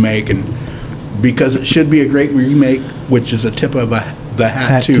great remake, and because it should be a great remake, which is a tip of the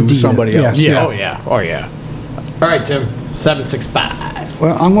hat to Dio. somebody Yeah. else. Yeah. Oh yeah. Oh yeah. All right, Tim. 765.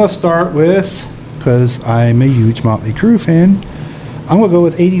 Well, I'm going to start with, because I'm a huge Motley Crue fan, I'm going to go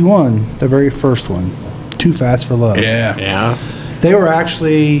with 81, the very first one, Too Fast for Love. Yeah, Yeah. They were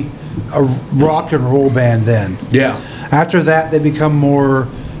actually a rock and roll band then. yeah, After that, they become more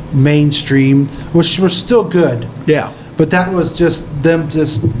mainstream, which were still good. yeah. But that was just them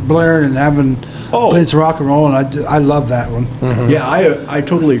just blaring and having Oh. playing some rock and roll, and I love that one. Yeah, I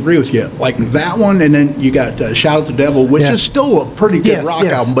totally agree with you. Like that one, and then you got Shout at the Devil, which Yeah. is still a pretty good Yes, rock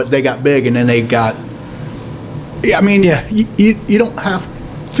yes. album, but they got big, and then they got. Yeah, I mean, Yeah. you don't have.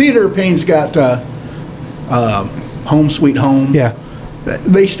 Theater of Pain's got Home Sweet Home. Yeah.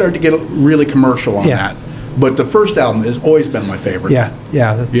 They start to get really commercial on Yeah. that. But the first album has always been my favorite. Yeah,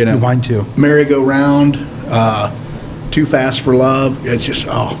 that's You know, mine too. Merry-Go-Round, Too Fast for Love. It's just,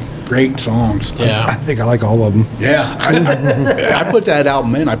 great songs. I Yeah. think I like all of them. Yeah. I put that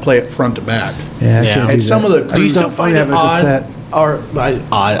album in. I play it front to back. Yeah, I Yeah. can't do And some that. of the- I Do you just still don't find have it a odd, cassette. or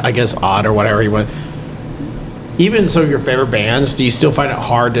I guess odd or whatever you want? Even some of your favorite bands, do you still find it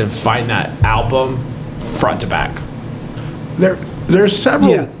hard to find that album front to back? There's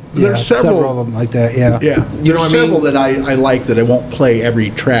several. Yeah, There's several of them like that. Yeah, Yeah, You know there's what I mean? several that I like that I won't play every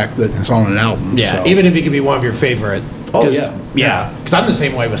track that's on an album. Yeah, so. even if it could be one of your favorite. Oh, 'cause- yeah. yeah. Because I'm the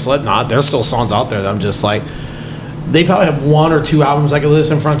same way with Slipknot. There's still songs out there that I'm just like, they probably have one or two albums I could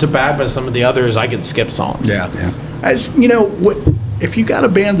listen front to back, but some of the others I could skip songs. Yeah. As you know, what if you got a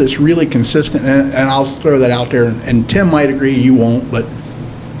band that's really consistent, and I'll throw that out there, and Tim might agree, you won't, but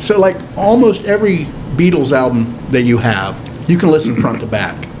so like almost every Beatles album that you have, you can listen front to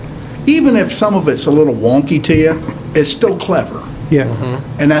back. Even if some of it's a little wonky to you, it's still clever. yeah,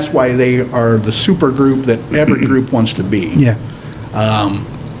 And that's why they are the super group that every group wants to be. yeah.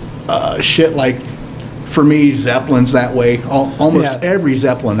 Shit like, for me, Zeppelin's that way. Almost Yeah. every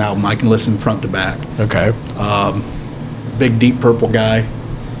Zeppelin album I can listen front to back. Okay. Big Deep Purple guy.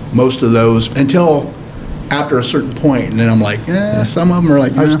 Most of those until after a certain point, and then I'm like, some of them are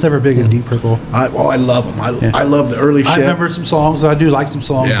like, I was never big in Deep Purple. I love them. I love the early shit. I remember some songs. I do like some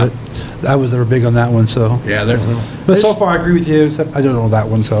songs, Yeah. but I was never big on that one. So, Yeah, they're. but so far I agree with you. Except I don't know that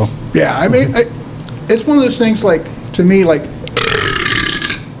one. So, Yeah, I mean, it's one of those things. Like to me, like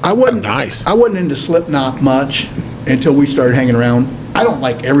I wasn't Nice. I wasn't into Slipknot much until we started hanging around. I don't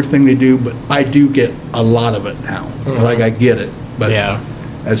like everything they do, but I do get a lot of it now. Like I get it, but Yeah.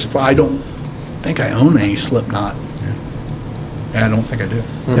 as if I don't think I own any Slipknot. Yeah, I don't think I do.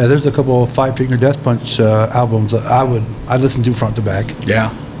 yeah, there's a couple of Five Finger Death Punch albums that I listen to front to back. Yeah,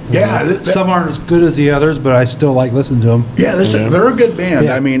 yeah. Some aren't as good as the others, but I still like listening to them. Yeah, they're a good band.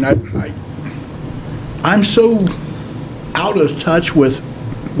 Yeah. I mean, I'm so out of touch with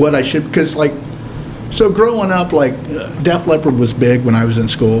what I should, because like, so growing up, like Def Leppard was big when I was in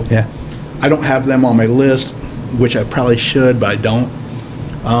school. Yeah, I don't have them on my list, which I probably should, but I don't.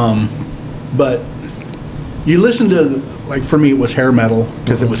 But you listen to, like for me, it was hair metal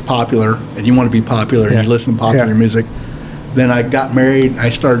because it was popular, and you want to be popular, and Yeah. you listen to popular Yeah. music. Then I got married,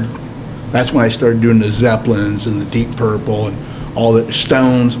 and that's when I started doing the Zeppelins and the Deep Purple and all the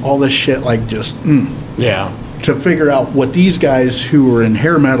Stones, all this shit, like just Yeah. to figure out what these guys who were in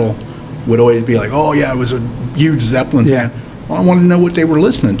hair metal would always be like, oh yeah, I was a huge Zeppelin Yeah. fan. Well, I wanted to know what they were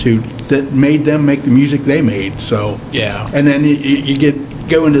listening to that made them make the music they made. So Yeah. and then you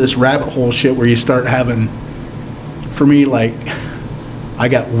go into this rabbit hole shit where you start having, for me, like I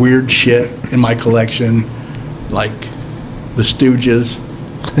got weird shit in my collection, like the Stooges,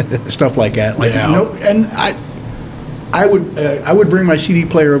 stuff like that. Like Yeah. and I would bring my CD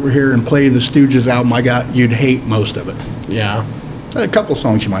player over here and play the Stooges album I got. You'd hate most of it. Yeah. A couple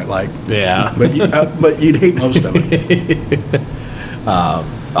songs you might like, Yeah. but you'd hate most of it.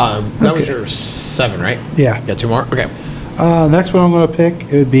 That was your 7, right? Yeah. Got 2 more? Okay. next one I'm going to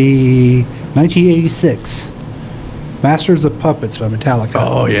pick it would be 1986, Masters of Puppets by Metallica.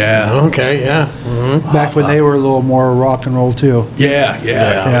 Oh yeah, Okay, yeah. Back when they were a little more rock and roll too. yeah.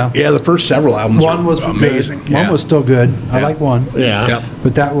 Yeah. The first several albums. One was amazing. Good. One was still good. I Yeah. like one. Yeah. Yep.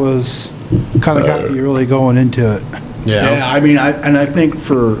 But that was kind of got you really going into it. Yeah, I mean, I think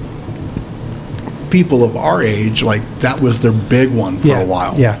for people of our age, like that was their big one for Yeah, a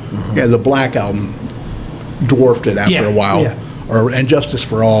while. yeah. Yeah, the Black Album dwarfed it after Yeah, a while, yeah. and Justice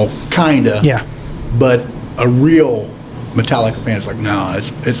for All, kinda. Yeah. But a real Metallica fan's like, no,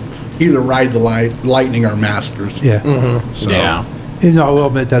 it's either Ride the Lightning or Masters. Yeah. So, Yeah. You know, I will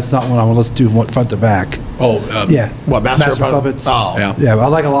admit that's not one I want to listen to front to back. Oh, Yeah. What, Master of Puppets? Oh. Yeah. Yeah, I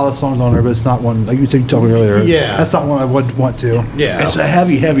like a lot of songs on there, but it's not one, like you told me earlier. Yeah. That's not one I would want to. Yeah. It's a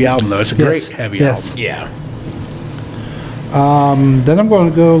heavy album though. It's a Yes, great heavy yes. album. Yeah. Then I'm going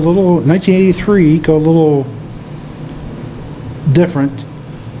to go a little, 1983, go a little different.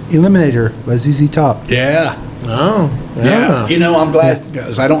 Eliminator by ZZ Top. Yeah. Oh. Yeah. You know, I'm glad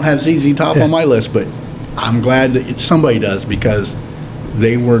because I don't have ZZ Top Yeah. on my list, but I'm glad that somebody does because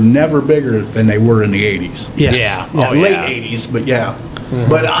they were never bigger than they were in the 80s. Yes. Yeah. Yeah. Oh, Late yeah. 80s, but yeah.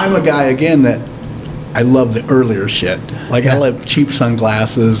 But I'm a guy again that I love the earlier shit. Like I love Cheap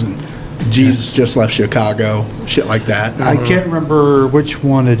Sunglasses and Jesus Just Left Chicago, shit like that. I can't remember which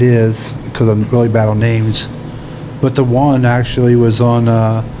one it is because I'm really bad on names, but the one actually was on.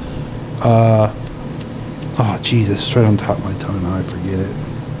 Oh Jesus! It's right on top of my tongue now. I forget it.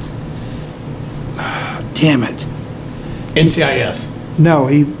 Damn it! NCIS. No,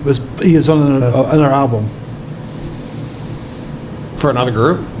 he was on another album. For another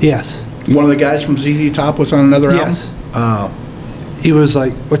group? Yes. One of the guys from ZZ Top was on another Yes. album? He was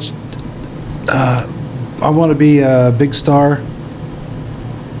like, "Which? I want to be a big star.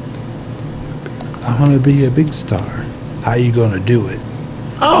 I want to be a big star. How you gonna do it?"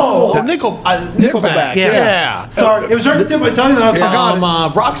 Oh, Nickelback. Yeah. Sorry, it was right at the tip of my tongue, and I forgot it.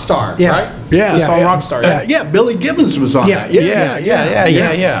 Rockstar, Yeah. right? Yeah. The song Rockstar. Yeah, Billy Gibbons was on Yeah. that.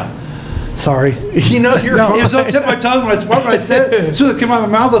 Yeah. Sorry. You know, you're No, fine. it was on the tip of my tongue when I said it. As soon as it came out of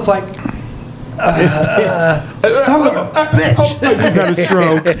my mouth, it's like, son of a bitch. You got a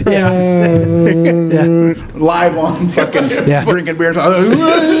stroke. Yeah. Live on fucking Yeah. drinking beers. But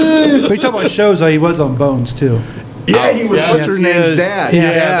you talk about shows, though, he was on Bones, too. Yeah, he was. Yeah, what's her yes, he name's is. dad? Yeah,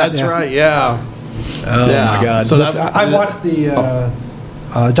 Yeah. that's Yeah. right. Yeah. Oh Yeah. my God. So that I watched the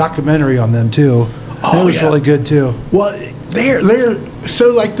documentary on them, too. Oh, it was yeah. really good, too. Well, they're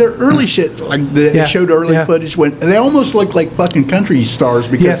so like their early shit, like they Yeah, showed early yeah. footage when they almost looked like fucking country stars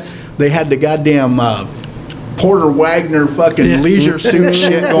because Yes. they had the goddamn Porter Wagner fucking Yeah. leisure suit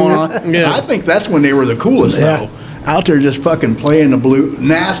shit going on. Yeah. I think that's when they were the coolest Yeah. though. Out there just fucking playing the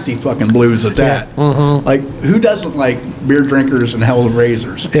nasty fucking blues at that. Like who doesn't like Beer Drinkers and Hell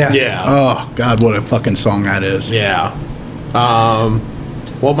Raisers? Yeah. Yeah. Oh God, what a fucking song that is. Yeah.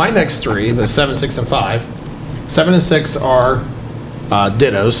 Well, my next three, the 7, 6, and 5. 7 and 6 are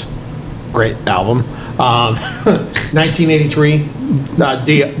Dittos. Great album. 1983,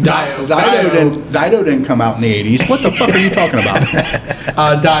 Dido didn't come out in the 80s. What the fuck are you talking about?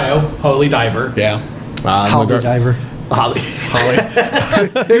 Dio, Holy Diver. Yeah. Holly Diver. Holly. You're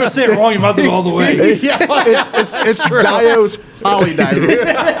going to say it wrong, you might as well go all the way. It's Dio's Holly Diver.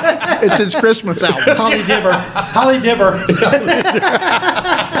 It's his Christmas album. Holly Diver. Holly Diver.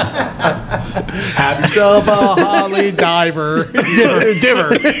 Have yourself a Holly Diver. Diver.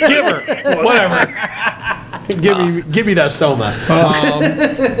 Whatever. Give me that stoma.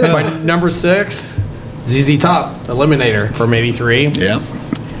 My number 6, ZZ Top, Eliminator from 83. Yeah.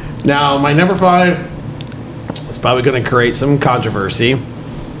 Now, my number 5 is probably going to create some controversy.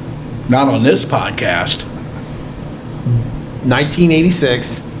 Not on this podcast.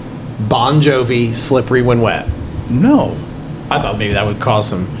 1986, Bon Jovi, Slippery When Wet. No. I thought maybe that would cause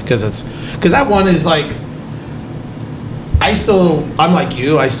some, because that one is like, I'm like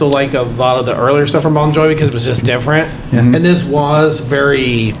you, I still like a lot of the earlier stuff from Bon Jovi because it was just different. And this was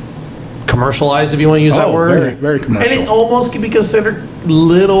very commercialized, if you want to use that Oh, word. very, very commercial. And it almost could be considered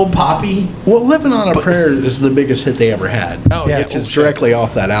little poppy. Well, Living on a Prayer is the biggest hit they ever had. Oh, yeah, Which well, is sure. directly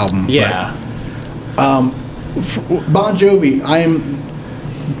off that album. Yeah. Bon Jovi,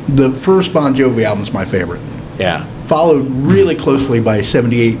 the first Bon Jovi album's my favorite. Yeah. Followed really closely by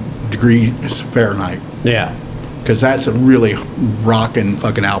 78 Degrees Fahrenheit. Yeah. Because that's a really rockin'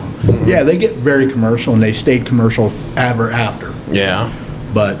 fucking album. Yeah, they get very commercial, and they stayed commercial ever after. Yeah.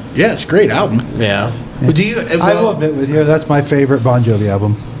 But yeah, it's a great album. Yeah. But do you? I will admit with you, that's my favorite Bon Jovi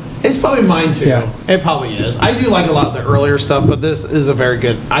album. It's probably mine too. Yeah. It probably is. I do like a lot of the earlier stuff, but this is a very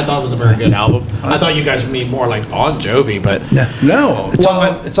good. I thought it was a very good album. I thought you guys would need more like Bon Jovi, but No. It's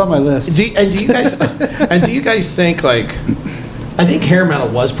on my list. do you guys think like? I think hair metal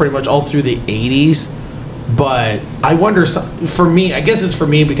was pretty much all through the '80s, but I wonder. For me, I guess it's for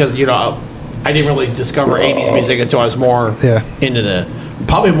me because I didn't really discover '80s music until I was more into the.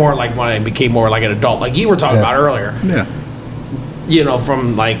 Probably more like when I became more like an adult, like you were talking about earlier. Yeah.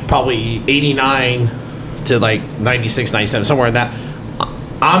 From like probably 89 to like 96, 97, somewhere in that.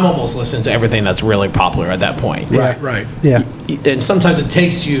 I'm almost listening to everything that's really popular at that point. Right. Yeah. And sometimes it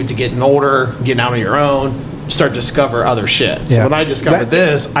takes you to getting older, getting out on your own, start to discover other shit. So Yeah. when I discovered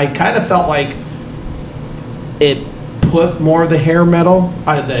this, I kind of felt like it put more of the hair metal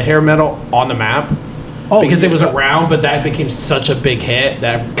on the map. Because it was around, but that became such a big hit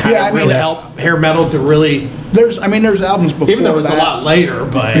that kind of really helped hair metal to really. There's albums before Even though it's that. a lot later,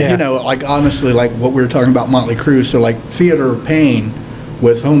 but Like honestly, like what we were talking about Motley Crue. So like Theater of Pain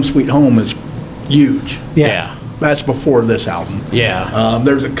with Home Sweet Home is huge. yeah. That's before this album. Yeah.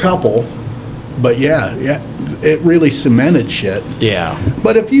 There's a couple, but yeah, it really cemented shit. Yeah.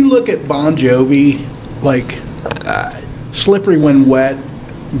 But if you look at Bon Jovi, like Slippery When Wet,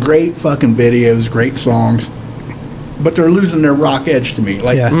 great fucking videos, great songs. but they're losing their rock edge to me.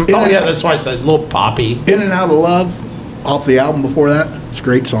 Like, Yeah. Oh yeah, that's why I said a little poppy. In and Out of Love, off the album before that, it's a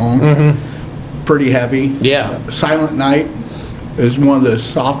great song. Pretty heavy. Yeah. Silent Night is one of the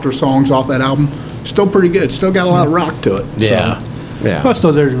softer songs off that album. Still pretty good. Still got a lot of rock to it. Yeah. Yeah. Plus,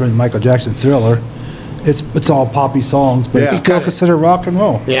 though, there's with Michael Jackson Thriller. It's all poppy songs, but it's Yeah. still considered rock and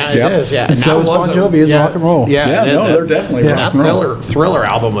roll. Yeah, it Yep. is. Yeah, And so that is was Bon a- Jovi is yeah, rock and roll. Yeah, Yeah, and no, that- they're definitely and rock that and roll. Thriller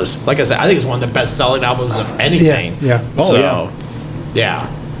album was, like I said, I think it's one of the best-selling albums of anything. Yeah. Oh, so, yeah. yeah.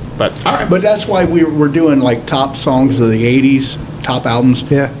 But all right, But that's why we're doing like top songs of the 80s, top albums.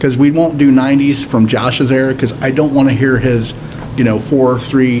 Yeah. Because we won't do 90s from Josh's era because I don't want to hear his, 4,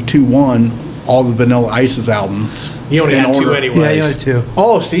 3, 2, 1, all the Vanilla Ice's albums. you only in had two order. anyways. Yeah, you had two.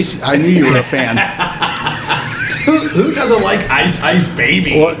 Oh, see, I knew you were a fan. Who doesn't like Ice Ice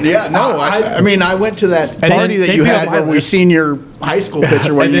Baby? Well, yeah, no, I mean, I went to that then party that take you me had on my where we list. seen your high school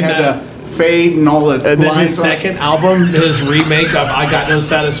picture where And you then had the fade and all the And then his lines on- second album, his remake of I Got No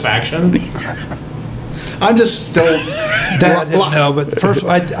Satisfaction. I'm just still. That I didn't know, but first,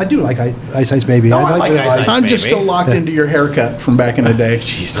 I do like Ice Ice Baby. I like Vanilla Ice Ice. I'm just Baby. still locked into your haircut from back in the day.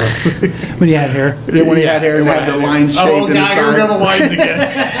 Jesus. When you had hair. When you had hair and had the lines shaved Oh, in the God, here go the side. lines again.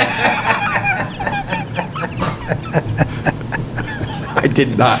 I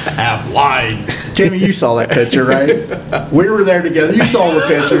did not have lines. Jamie, you saw that picture, right? We were there together. You saw the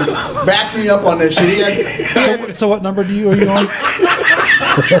picture. Back me up on this shit. So what number are you on?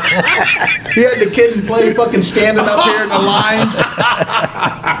 He had the kid and play fucking standing up here in the lines.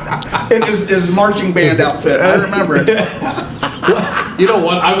 In his marching band outfit. I remember it. You know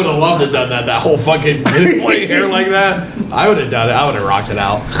what? I would have loved to have done that. That whole fucking playing hair like that. I would have done it. I would have rocked it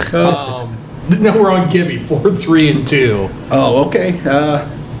out. Now we're on Gibby 4, 3, and 2. Oh, okay.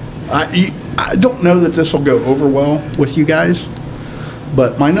 I don't know that this will go over well with you guys,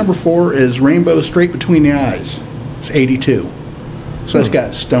 but my number 4 is Rainbow Straight Between the Eyes. It's 82. So it's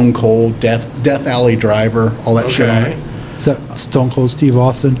got Stone Cold, Death Alley Driver, all that shit on it. Is that Stone Cold Steve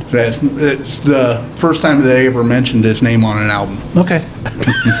Austin? It's the first time that they ever mentioned his name on an album. Okay.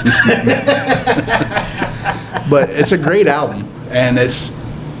 But it's a great album, and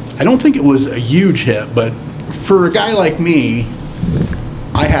I don't think it was a huge hit, but for a guy like me,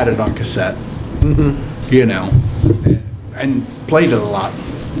 I had it on cassette, and played it a lot.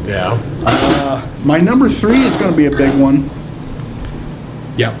 Yeah. My number 3 is going to be a big one.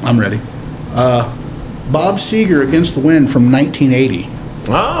 Yeah, I'm ready. Bob Seger, Against the Wind from 1980.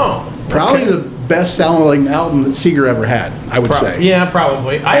 Oh. Probably the best selling album that Seger ever had, I would say. Yeah,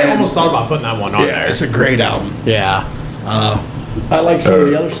 probably. I almost thought about putting that one on Yeah, there. it's a great album. Yeah. I like some of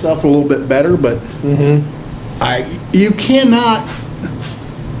the other stuff a little bit better, but you cannot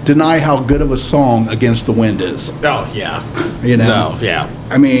deny how good of a song Against the Wind is. Oh, yeah. No, yeah.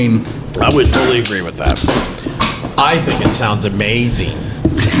 I mean, I would totally agree with that. I think it sounds amazing.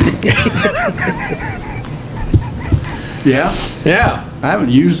 yeah, Yeah. I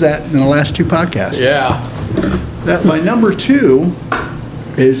haven't used that in the last 2 podcasts. Yeah. My number 2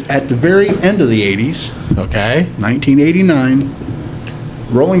 is at the very end of the 80s, Okay. 1989,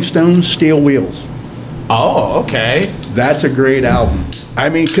 Rolling Stones' Steel Wheels. Oh, okay. That's a great album. I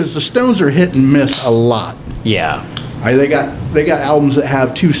mean, because the Stones are hit and miss a lot. Yeah. They got albums that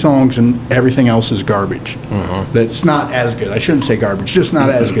have 2 songs and everything else is garbage. That's not as good. I shouldn't say garbage, just not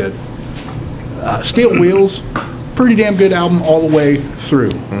as good. Steel Wheels, pretty damn good album all the way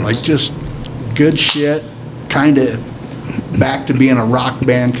through. Like just good shit, kind of back to being a rock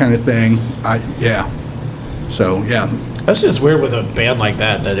band kind of thing. So yeah. That's just weird with a band like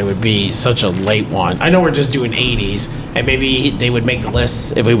that it would be such a late one. I know we're just doing 80s, and maybe they would make the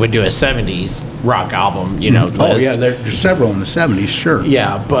list if we would do a 70s rock album, list. Oh yeah, there's several in the 70s, sure.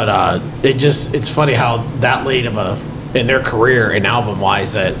 Yeah, but it's funny how that late of in their career and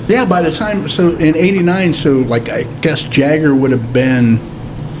album-wise that... Yeah, by the time, so in 89, so like I guess Jagger would have been,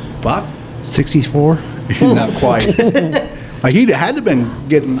 what? 64? Not quite. Like he had to have been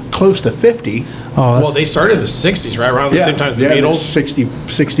getting close to 50. Oh, Well, they started in the 60s, right? Around the same time as the yeah, Beatles?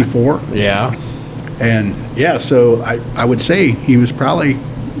 64. Yeah. And yeah, so I would say he was probably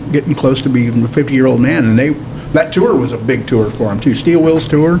getting close to being a 50-year-old man. And that tour was a big tour for him too. Steel Wheels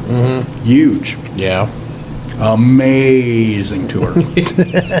tour, huge, Yeah. amazing tour. there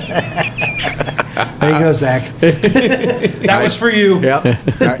you go, Zach. That was for you. Yeah.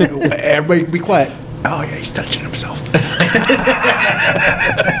 Everybody be quiet. Oh yeah, he's touching himself.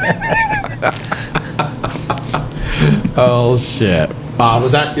 Oh, shit.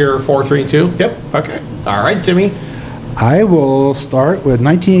 Was that your 4, 3, and 2? Yep. Okay. All right, Timmy. I will start with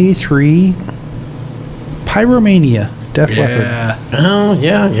 1983 Pyromania, Def Leppard. Yeah. Oh,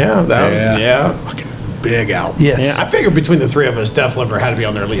 yeah. That Yeah. was, yeah. big album. Yes. Yeah, I figured between the three of us, Def Leppard had to be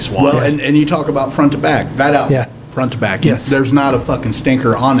on there at least once. Well, and you talk about front to back. That album, Yeah. front to back. Yes. There's not a fucking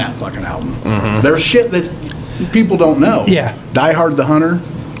stinker on that fucking album. There's shit that people don't know. Yeah. Die Hard the Hunter.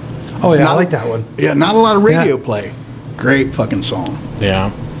 Oh yeah, I Not- like that one. Yeah, not a lot of radio Yeah. play. Great fucking song.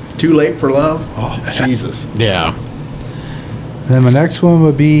 yeah, Too Late for Love. Oh, Jesus. yeah. Then my next one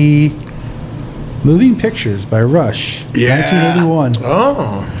would be Moving Pictures by Rush, Yeah. 1981.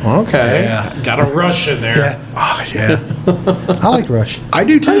 Oh, okay. Yeah. Got a rush in there. Yeah, Oh, yeah. I like Rush. I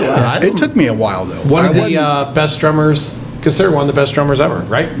do too. I It don't- took me a while though. One I of the wasn't- best drummers, considered one of the best drummers ever,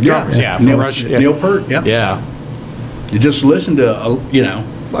 right? Drummers, yeah. For Neil, Rush, yeah. Neil Peart. Yep. Yeah. You just listen to,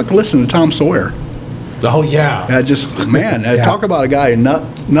 listen to Tom Sawyer. Oh, yeah. I just, man, Yeah. talk about a guy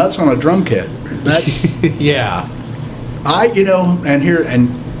nuts on a drum kit. That Yeah.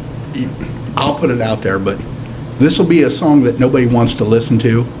 I'll put it out there, but this will be a song that nobody wants to listen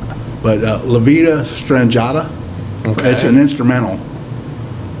to. But La Vita Strangata, Okay. it's an instrumental.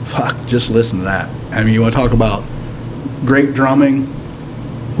 Fuck, just listen to that. I mean, you want to talk about great drumming,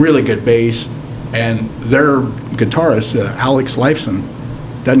 really good bass, and their guitarist, Alex Lifeson,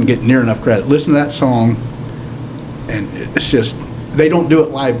 doesn't get near enough credit. Listen to that song, and it's just, they don't do it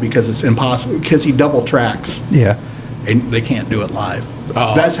live because it's impossible, because he double tracks, Yeah. and they can't do it live.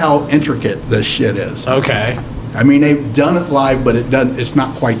 Oh. That's how intricate this shit is. Okay. I mean, they've done it live, but it's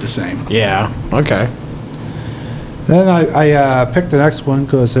not quite the same. Yeah. Okay. Then I picked the next one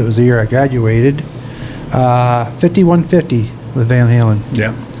because it was the year I graduated. 5150 with Van Halen.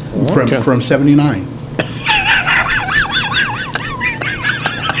 Yeah. Okay. From 79.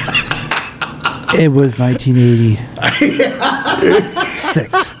 It was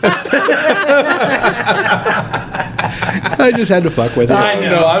 1986. I just had to fuck with it. I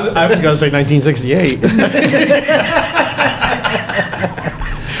know. I was going to say 1968.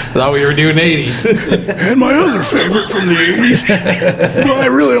 Thought we were doing 80s. And my other favorite from the 80s, well, I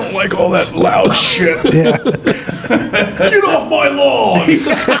really don't like all that loud shit. Yeah. Get off my lawn!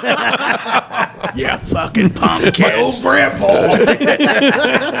 Yeah, fucking pumpkins. My old grandpa.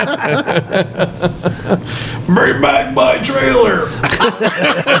 Bring back my trailer.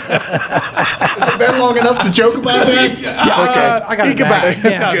 Has it been long enough to joke about that? Yeah, okay. I got He it got back. back.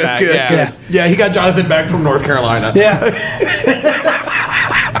 Yeah. Good, Back, good, yeah. good. Yeah, he got Jonathan back from North Carolina. Yeah.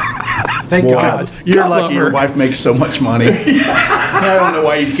 Thank Well, God. you're God lucky love your her. wife makes so much money. I don't know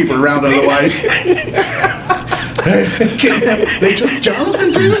why you'd keep her around otherwise. They took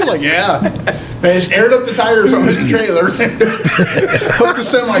Jonathan too? Like, yeah. They just aired up the tires on his trailer, hooked the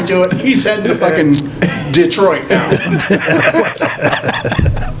semi to it, and he's heading to fucking Detroit now.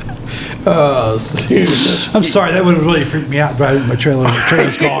 Oh, I'm sorry, that would have really freaked me out driving my trailer and the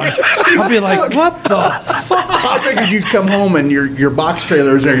trailer's gone. I'll be like, what the fuck? I figured you'd come home and your box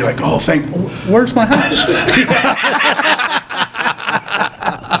trailer is there. You're like, oh, where's my house?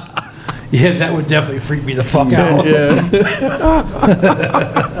 Yeah, that would definitely freak me the fuck out.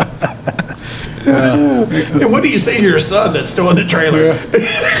 And what do you say to your son that's still in the trailer?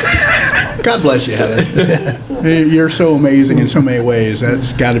 God bless you, Heather. You're so amazing in so many ways.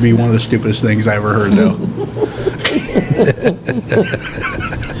 That's got to be one of the stupidest things I ever heard, though.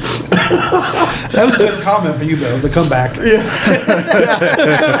 That was a good comment for you, Bill, the comeback.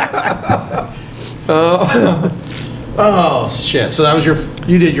 Oh, shit. So that was you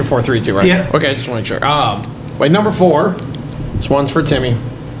did your 4-3-2, right? Yeah. Okay, I just want to make sure. Wait, number 4. This one's for Timmy.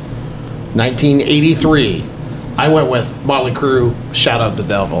 1983. I went with Motley Crue, Shout Out the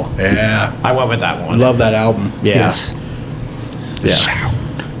Devil. Yeah. I went with that one. Love that album. Yeah. Yes. Yeah.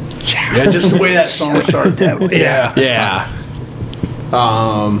 Yeah, just the way that song started. Yeah. Yeah.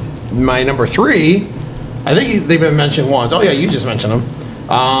 My number 3, I think they've been mentioned once. Oh, yeah, you just mentioned them.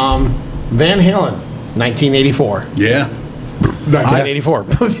 Van Halen, 1984. Yeah. 1984.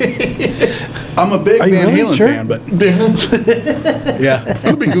 I'm a big Are you Van really? Halen Sure. fan, but yeah.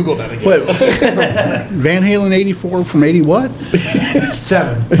 Let me Google that again. Wait, Van Halen 84 from 80 what?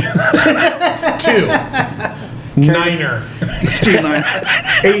 7. 2. Niner.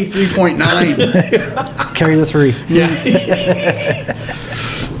 83.9. Carry the 3. Yeah.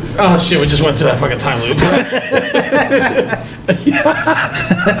 Oh, shit, we just went through that fucking time loop.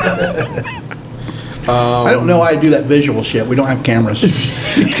 I don't know why I do that visual shit. We don't have cameras.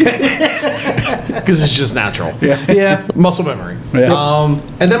 Because it's just natural. Yeah. Muscle memory. Yeah.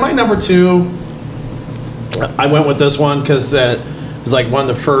 And then my number 2, I went with this one because it was like one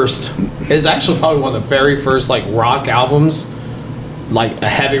of the first, it's actually probably one of the very first like rock albums, like a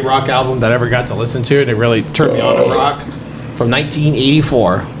heavy rock album that I ever got to listen to. And it really turned me on to rock. From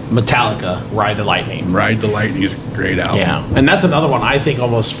 1984, Metallica, Ride the Lightning. Ride the Lightning is a great album. Yeah, and that's another one I think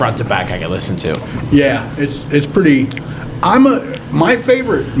almost front to back I could listen to. Yeah, it's pretty. My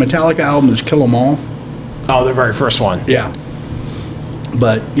favorite Metallica album is Kill 'Em All. Oh, the very first one. Yeah.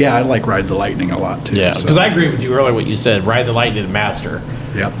 But yeah, I like Ride the Lightning a lot too. Yeah, so. because I agree with you earlier what you said. Ride the Lightning and Master.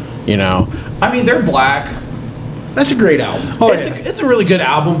 Yep. You know, I mean they're black. That's a great album. It's a really good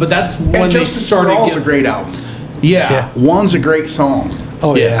album, but that's when And they Justice started. for All's a getting- great album. Yeah. One's a great song.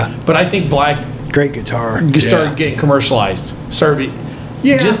 Oh yeah. But I think black Great guitar. started getting commercialized. Started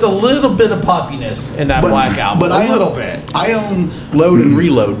just a little bit of poppiness in that black album. A little bit. I own Load and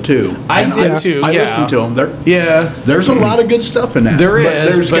Reload too. I And did too, I yeah. listen to them. Yeah. There's a lot of good stuff in that. There is,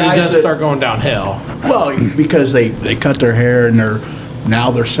 there's but it guys does that- start going downhill. Well, because they cut their hair and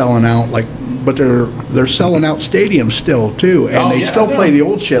they're selling out but they're selling out stadiums still too, and they still play the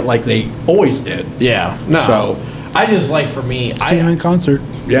old shit like they always did. Yeah. No. So- I just like for me. See him in concert.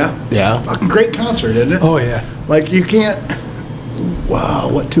 Yeah, Yeah. fucking great concert, isn't it? Oh yeah. Like you can't. Wow,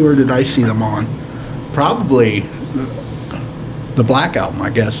 what tour did I see them on? Probably the Black Album, I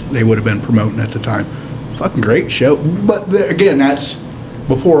guess they would have been promoting at the time. Fucking great show, but again, that's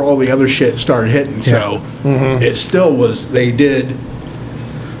before all the other shit started hitting. So it still was. They did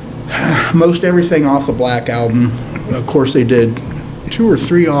most everything off the Black Album. Of course, they did 2 or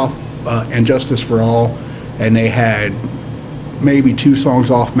 3 off And Justice for All, and they had maybe 2 songs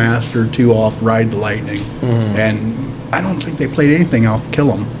off Master, 2 off Ride the Lightning, and I don't think they played anything off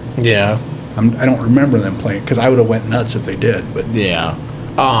Kill 'Em. Yeah. I don't remember them playing because I would have went nuts if they did. But Yeah.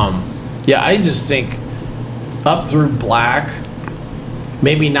 Yeah, I just think up through black,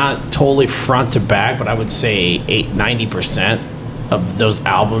 maybe not totally front to back, but I would say 90% of those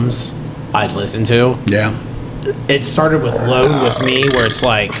albums I'd listen to. yeah, It started with Load with me, where it's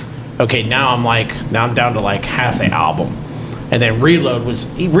like, okay, now I'm down to like half the album. And then Reload was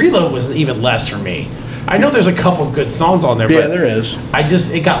even less for me. I know there's a couple good songs on there, yeah, but there is.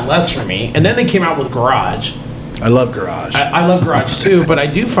 it got less for me. And then they came out with Garage. I love Garage. I love Garage too, but I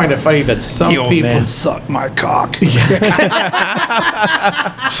do find it funny that some people. suck my cock.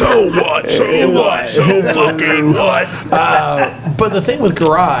 So what? So what? So fucking what? But the thing with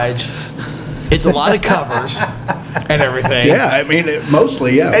Garage, it's a lot of covers and everything. Yeah, I mean,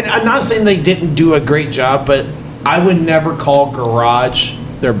 mostly, yeah. And I'm not saying they didn't do a great job, but I would never call Garage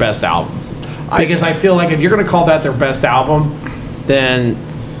their best album. Because I feel like if you're going to call that their best album, then,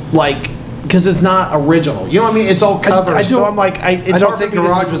 because it's not original. You know what I mean? It's all covers. So I'm like, I don't think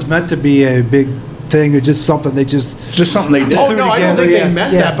Garage was meant to be a big thing. It's just something they just. Just something they did. Oh, no, I don't think together, they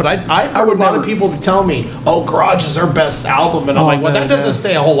meant yeah. that, but I've heard would a lot of never- people to tell me, oh, Garage is their best album. And I'm Oh, like, well, no, that doesn't no.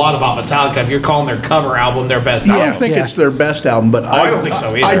 say a whole lot about Metallica if you're calling their cover album their best I album. don't think Yeah. it's their best album, but I don't think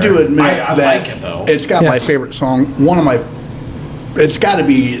so either. I do admit I that like it, though. It's got Yeah. my favorite song. One of my. It's got to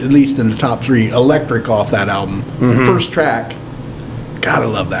be at least in the top 3. Electric off that album. First track. Gotta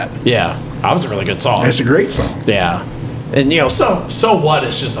love that. Yeah, that was a really good song. It's a great song. Yeah. And, so what?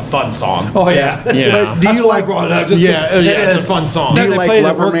 It's just a fun song. Oh yeah. Yeah. But do you like It's a fun song. Do you They like played it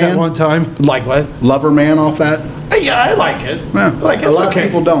at work Loverman? that one time. Like what? Lover Man off that? Yeah, I like it. Yeah. Like a it's lot okay. of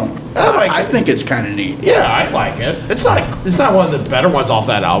people don't. I like I it. think it's kind of neat. Yeah, I like it. It's not one of the better ones off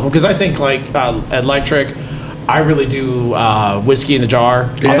that album because I think Electric, I really do Whiskey in the Jar.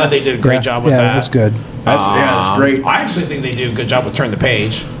 I Yeah. thought they did a great job with yeah, that. that's good. That's great. I actually think they do a good job with Turn the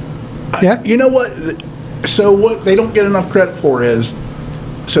Page. Yeah. You know what? So what they don't get enough credit for is,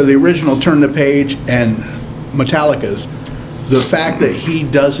 so the original Turn the Page and Metallica's, the fact that he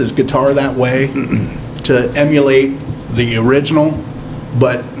does his guitar that way to emulate the original,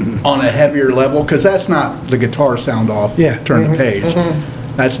 but on a heavier level, because that's not the guitar sound off Yeah. Turn the Page.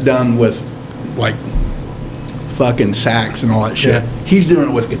 That's done with like fucking sax and all that shit. Yeah. He's doing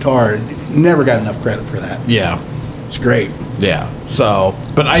it with guitar and never got enough credit for that. Yeah. It's great. Yeah. So,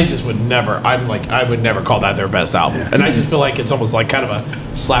 but I just would never. I would never call that their best album. And I just feel like it's almost like kind of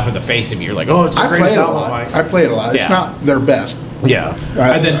a slap in the face if you're like, oh, it's the I play greatest it a album. lot. Like, I play it a lot. It's Yeah. not their best. yeah.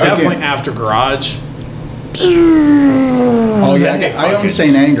 And then Again- definitely after Garage. Oh yeah, That I own fucking-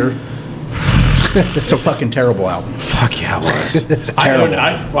 Saint Anger. It's a fucking terrible album. Fuck yeah, it was. Terrible.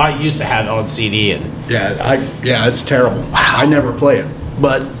 I used to have it on CD and Yeah, it's terrible. I never play it,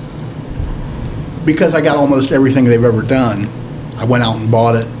 but because I got almost everything they've ever done, I went out and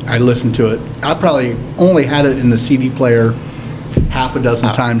bought it. I listened to it. I probably only had it in the CD player half a dozen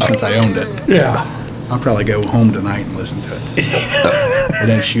times since I owned it. yeah. I'll probably go home tonight and listen to it, and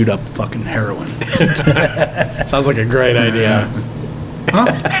then shoot up fucking heroin. Sounds like a great idea.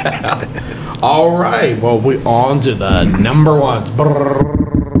 All right. Well, we on to the number ones.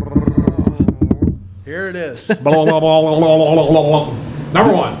 Here it is. Number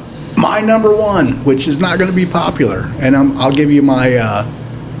one. My number one, which is not going to be popular, and I'll give you my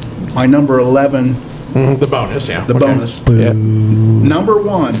my number 11, The bonus, yeah. the Okay. bonus. Yeah. Number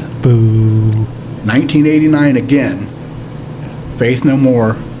one, Boo. 1989 again. Faith No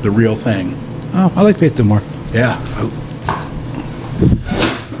More, The Real Thing. Oh, I like Faith No More. Yeah,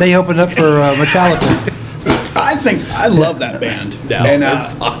 They opened up for Metallica. I love that band. No, and they're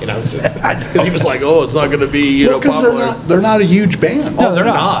fine. I was just because he was like, "Oh, it's not going to be because popular." they're not a huge band. Oh, they're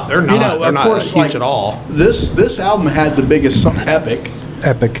not. They're not. You know, they're of not course, huge like, at all. This album had the biggest song, Epic,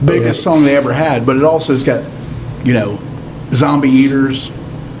 Epic. biggest song they ever had, but it also has got, you know, Zombie Eaters,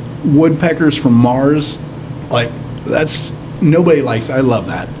 Woodpeckers from Mars. Like, that's, nobody likes, I love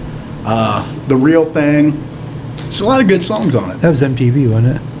that. The Real Thing. There's a lot of good songs on it. That was MTV,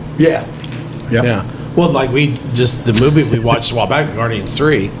 wasn't it? Yeah. Yep. Yeah. Well, like the movie we watched a while back, Guardians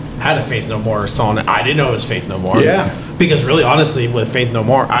 3, had a Faith No More song. I didn't know it was Faith No More. Yeah. Because really, honestly, with Faith No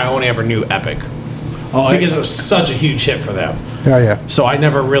More, I only ever knew Epic. Oh, Because it was such a huge hit for them. Oh, yeah. So I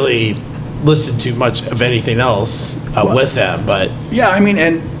never really listened to much of anything else with them. But Yeah, I mean,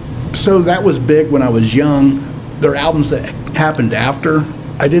 and so that was big when I was young. There are albums that happened after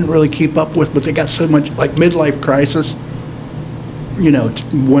I didn't really keep up with, but they got so much, like Midlife Crisis, you know,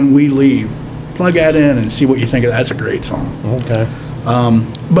 When We Leave. Plug that in and see what you think of that. That's a great song. okay.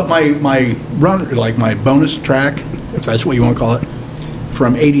 But my run, like my bonus track, if that's what you want to call it,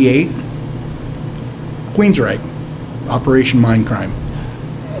 from '88, Queensryche, Operation Mindcrime.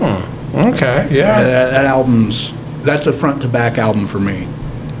 Okay. Yeah. That album's, that's a front to back album for me.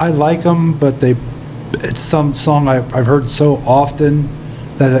 I like them, but it's some song I've heard so often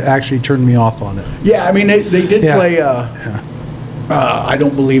that it actually turned me off on it. Yeah, I mean, they did Yeah. play I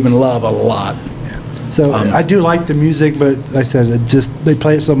Don't Believe in Love a lot. So I do like the music, but like I said, they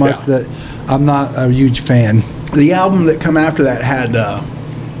play it so much Yeah. that I'm not a huge fan. The album that come after that had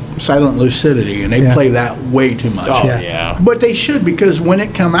Silent Lucidity, and they Yeah. play that way too much. Oh, Yeah. yeah. But they should, because when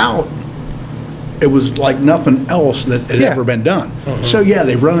it come out, it was like nothing else that had Yeah. ever been done. So yeah,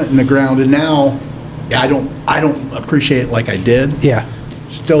 they run it in the ground, and now I don't appreciate it like I did. Yeah.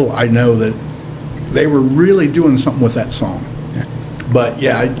 Still, I know that they were really doing something with that song. But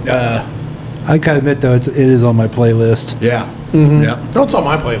yeah, I gotta admit though, it is on my playlist. yeah, Mm-hmm. yeah. No, it's on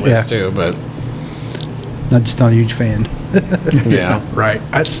my playlist Yeah. too, but Not just not a huge fan. yeah. Right.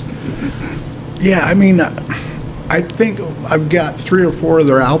 That's, yeah, I mean, I think I've got 3 or 4 of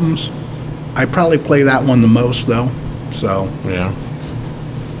their albums. I probably play that one the most, though. So, Yeah.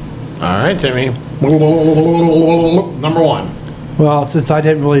 All right, Timmy. Number one. Well, since I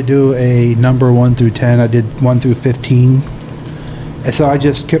didn't really do a number 1 through 10, I did 1 through 15. And so I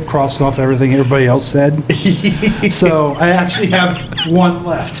just kept crossing off everything everybody else said. So I actually have one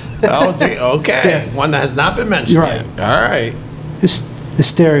left. Oh, okay. Yes. One that has not been mentioned You're right. yet. All right.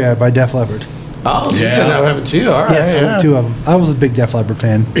 Hysteria by Def Leppard. Oh, so Yeah. you can have him too. All right. Yes, I yeah. have 2 of them. I was a big Def Leppard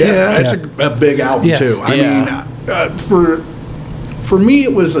fan. yeah, that's Yeah. a big album, Yes. too. I Yeah. mean, for me,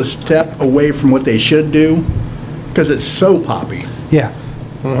 it was a step away from what they should do, because it's so poppy. Yeah.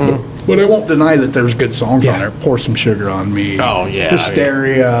 But I won't deny that there's good songs Yeah. on there. Pour Some Sugar on Me. Oh, yeah.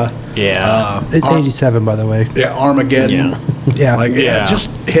 Hysteria. Yeah. It's 87, by the way. Yeah, Armageddon. Yeah. Yeah. Like, Yeah. just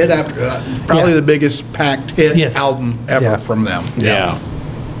hit after, probably Yeah. the biggest packed hit Yes. album ever Yeah. from them. Yeah.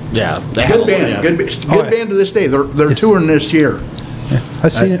 Yeah. Good band, Yeah. good Oh, yeah. band to this day. They're Yes. touring this year.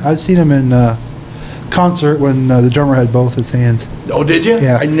 I've seen him in concert when the drummer had both his hands. Oh, did you?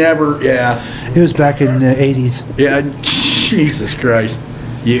 Yeah. I never. Yeah, It was back in the 80s. yeah. Jesus Christ,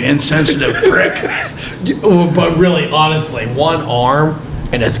 you insensitive prick. Oh, but really, honestly, one arm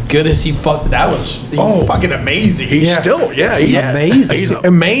and as good as he's fucking amazing. He's Yeah. still, he's Amazing. He's a,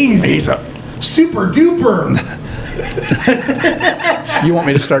 amazing. he's a. super duper. You want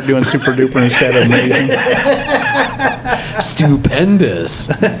me to start doing super duper instead of amazing? Stupendous.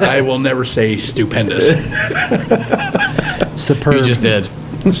 I will never say stupendous. Superb. You just did.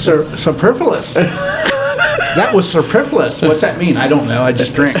 Superfluous. That was superfluous. What's that mean? I don't know. I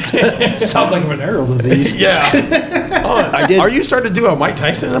just drink. Sounds like venereal disease. Yeah. Oh, I did. Are you starting to do a Mike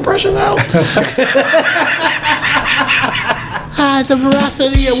Tyson impression now? The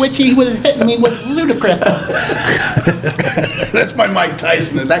veracity at which he was hitting me was ludicrous. That's my Mike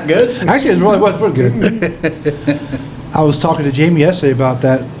Tyson. Is that good? Actually, it really was pretty good. I was talking to Jamie yesterday about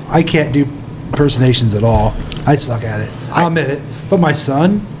that. I can't do impersonations at all. I suck at it. I'll admit it. But my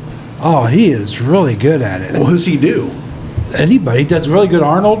son, oh, he is really good at it. Well, who's he do? Anybody. He does really good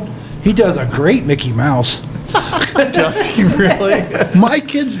Arnold. He does a great Mickey Mouse. Does he really? My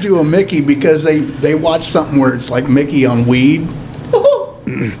kids do a Mickey because they watch something where it's like Mickey on weed.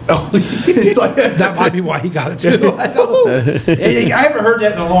 That might be why he got it too. I don't know. I haven't heard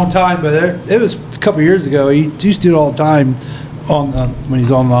that in a long time, but it was a couple years ago. He used to do it all the time on when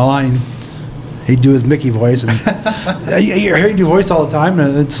he's on the line. He'd do his Mickey voice, and you hear him do voice all the time,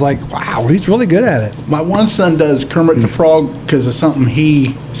 and it's like, wow, he's really good at it. My one son does Kermit the Frog because of something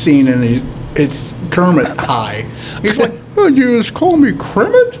he seen, and it's Kermit high. He's like, "Oh, you just call me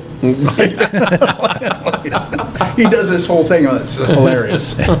Kermit?" He does this whole thing. It's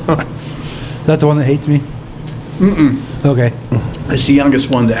hilarious. Is that the one that hates me? Okay. It's the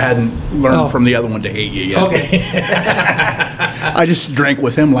youngest one that hadn't learned Oh. from the other one to hate you yet. Okay. I just drank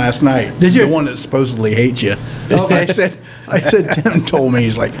with him last night. Did you? The one that supposedly hates you. Okay. I said, Tim told me,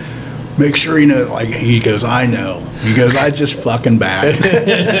 he's like, make sure you know, like, he goes, I know. He goes, I just fucking back.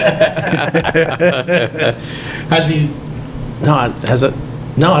 Has he not? Has it?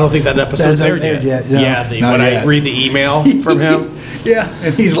 No, I don't think that episode's Hasn't aired yet. aired yet, no. Yeah, Not when I yet. read the email from him. Yeah.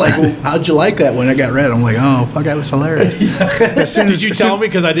 And he's like, well, how'd you like that when it got read? I'm like, oh, fuck, that was hilarious. Did you tell me?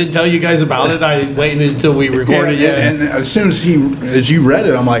 Because I didn't tell you guys about it. I waited until we recorded it. And as soon as you read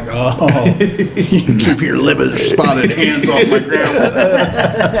it, I'm like, oh, you keep your liver spotted hands off my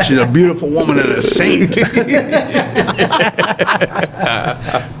grandma. She's a beautiful woman and a saint.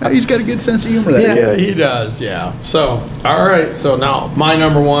 He's got a good sense of humor. That Yeah. Yeah, he does. Yeah. So, all right. So now my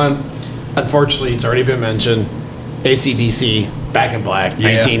number one, unfortunately, it's already been mentioned. AC/DC, Back in Black,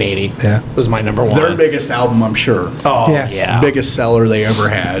 Yeah. 1980. Yeah. Was my number one. Their biggest album, I'm sure. Oh Yeah. yeah. Biggest seller they ever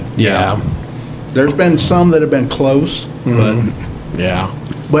had. Yeah. There's been some that have been close, Yeah.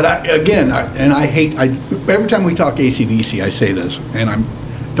 but I hate, every time we talk AC/DC, I say this, and I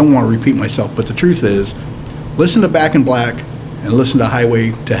don't want to repeat myself, but the truth is, listen to Back in Black and listen to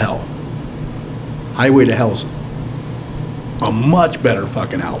Highway to Hell. Highway to Hell's a much better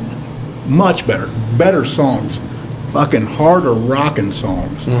fucking album. Much better. Better songs. Fucking harder rocking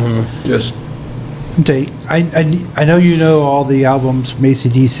songs. Just, I know you know all the albums from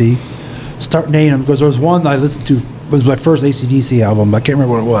AC/DC. Start naming them, because there was one I listened to, was my first AC/DC album. I can't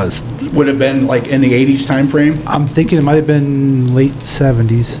remember what it was. would have been like in the 80s time frame. I'm thinking it might have been late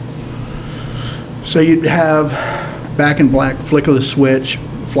 70s. So you'd have Back in Black, Flick of the Switch,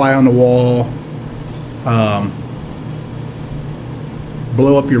 Fly on the Wall,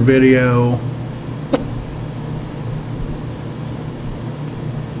 Blow Up Your Video.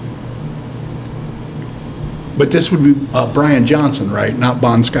 But this would be Brian Johnson, right? Not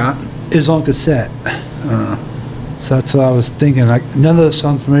Bon Scott? It was on cassette. So that's what I was thinking. Like, none of those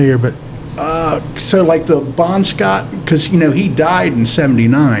sound familiar, but So like the Bon Scott, because, you know, he died in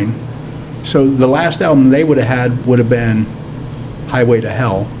 79. So the last album they would have had would have been Highway to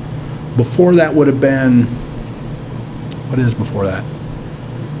Hell. Before that would have been, what is before that?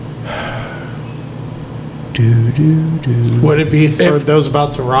 Would it be for those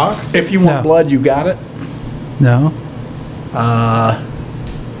about to rock? If You Want No. Blood, You Got It. no.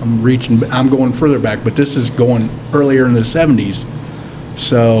 I'm going further back, but this is going earlier in the 70s.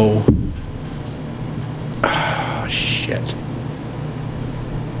 So, shit.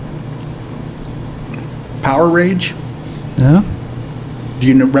 Power Rage? No. Do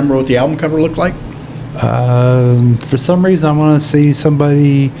you remember what the album cover looked like? For some reason, I want to see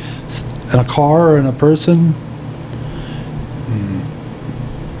somebody in a car and a person.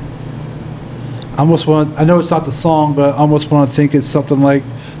 I almost want. I know it's not the song, but I almost want to think it's something like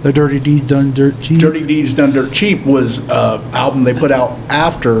 "The Dirty Deeds Done Dirt Cheap." Dirty Deeds Done Dirt Cheap was an album they put out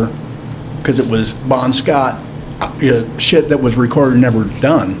after, because it was Bon Scott shit that was recorded and never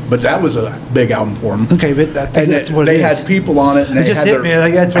done. But that was a big album for them. Okay, but I think And that's what they it is. had people on it, and It they just had, hit their, me,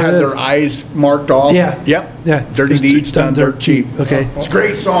 like, that's what had it is. their eyes marked off. Yeah. Yep. Yeah. Dirty Just Deeds Done Dirt Cheap. Okay. It's a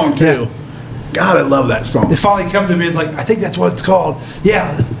great song, too. Yeah. God, I love that song. It finally comes to me. It's like, I think that's what it's called.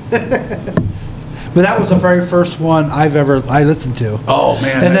 Yeah. But that was the very first one I listened to. Oh,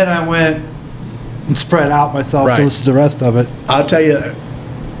 man. And then I went and spread out myself Right. to listen to the rest of it. I'll tell you,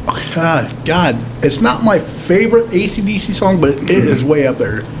 God, it's not my favorite AC/DC song, but it is way up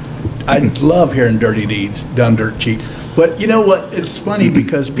there. I love hearing Dirty Deeds Done Dirt Cheap. But you know what? It's funny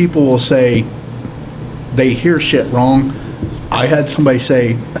because people will say they hear shit wrong. I had somebody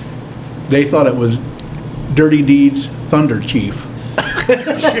say they thought it was Dirty Deeds Thunder Chief.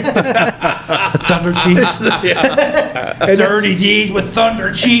 Thunder Cheeks. And Dirty Deed with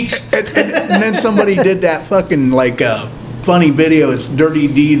Thunder Cheeks. And then somebody did that fucking like funny video. It's Dirty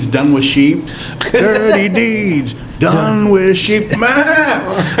Deeds Done with Sheep. Dirty Deeds Done with Sheep. Man.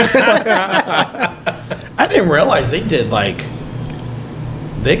 I didn't realize they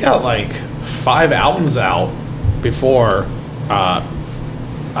got like 5 albums out before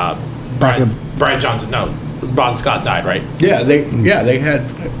Brian Johnson. No, Bon Scott died, right? Yeah, they had.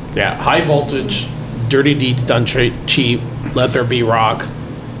 Yeah, High Voltage, Dirty Deeds Done Cheap, Let There Be Rock,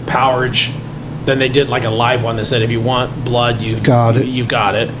 Powerage. Then they did like a live one that said, if you want blood, you got it. You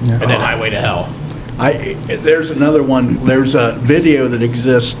got it. Yeah. And then Highway to Hell. There's another one. There's a video that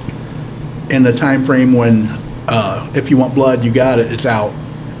exists in the time frame when if you want blood, you got it. It's out,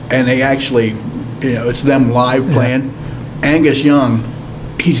 and they actually, it's them live playing. Angus Young,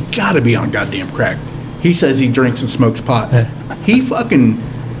 he's got to be on goddamn crack. He says he drinks and smokes pot. He fucking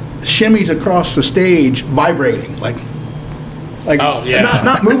shimmies across the stage, vibrating like. Oh, yeah.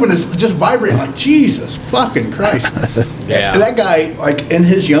 not moving, just vibrating like Jesus fucking Christ. Yeah. That guy, like in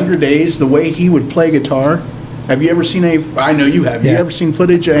his younger days, the way he would play guitar. Have you ever seen I know you have. Yeah. You ever seen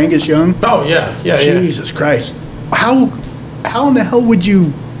footage of Angus Young? Oh, yeah. Jesus Christ. How in the hell would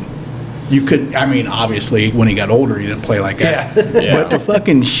you could, I mean, obviously when he got older he didn't play like that. Yeah. But to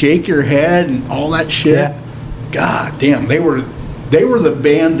fucking shake your head and all that shit. Yeah. God damn, they were the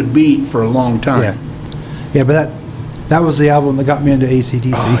band to beat for a long time. Yeah, but that was the album that got me into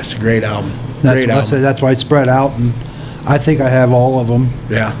AC/DC. Oh, it's a great album. That's why I said that's why I spread out, and I think I have all of them.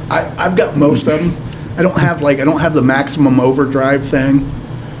 Yeah, I've got most of them. I don't have the Maximum Overdrive thing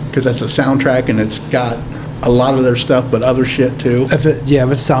because that's a soundtrack and it's got a lot of their stuff, but other shit too. If it's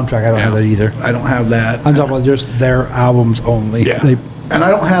a soundtrack, I don't have that either. I don't have that. I'm talking about just their albums only. Yeah, and I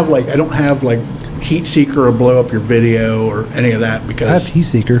don't have Heat Seeker or Blow Up Your Video or any of that because I have Heat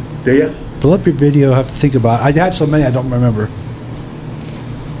Seeker. Do you? Pull up your video. I have to think about it. I have so many I don't remember.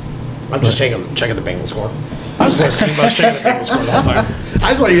 I'm just checking the Bengals score. I was listening, but I was checking the Bengals score the whole time.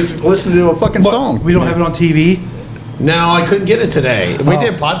 I thought you was listening to a fucking song. We don't have it on TV. No, I couldn't get it today. If we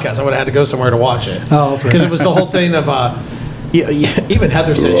did a podcast, I would have had to go somewhere to watch it. Oh, okay. Because it was the whole thing of, even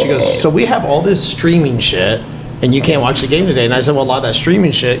Heather said, she goes, so we have all this streaming shit, and you can't watch the game today. And I said, well, a lot of that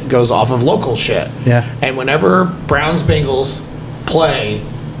streaming shit goes off of local shit. Yeah. And whenever Browns Bengals play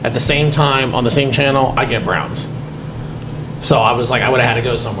at the same time on the same channel, I get Browns. So I was like, I would have had to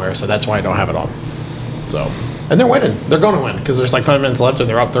go somewhere, so that's why I don't have it on. So, and they're winning. They're going to win because there's like 5 minutes left and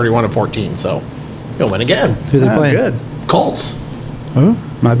they're up 31-14. So they'll win again. Who they playing? Good. Colts, Oh,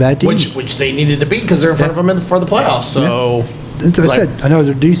 my bad team. which they needed to beat because they're in front of them for the playoffs. So That's what I said. I know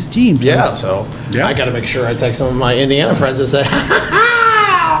they're decent teams. yeah, so Yeah. I got to make sure I text some of my Indiana friends and say,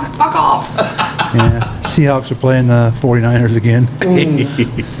 fuck off. Yeah. Seahawks are playing the 49ers again.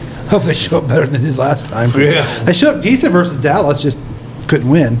 Hope they show up better than they did last time. Yeah. They showed up decent versus Dallas, just couldn't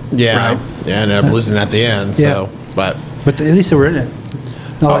win. Yeah, yeah, ended up losing at the end. So, but But at least they were in it.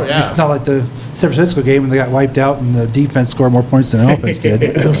 Not yeah. like the San Francisco game when they got wiped out and the defense scored more points than the offense did.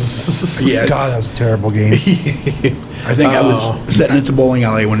 Yes. God, that was a terrible game. I think I was sitting at the bowling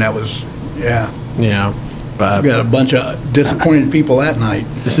alley when that was. Yeah. yeah, but We got a bunch of disappointed people that night.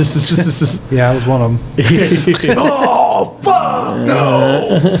 Yeah, I was one of them. Oh fuck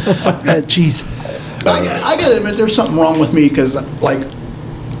no! Jeez. I gotta admit, there's something wrong with me because, like,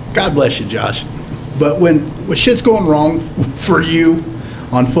 God bless you, Josh, but when shit's going wrong for you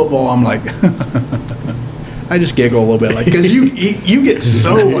on football, I'm like, I just giggle a little bit, like, because you get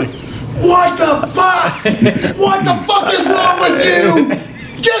so like, what the fuck? What the fuck is wrong with you?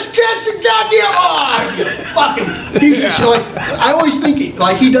 Just catch the goddamn you fucking piece of shit. Like, I always think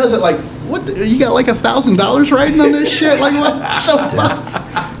like he does it like, what? You got like $1,000 riding on this shit? Like what? So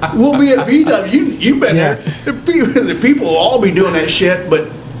we'll be at VW. You've been there. The people will all be doing that shit, but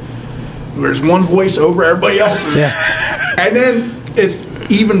there's one voice over everybody else's. Yeah. And then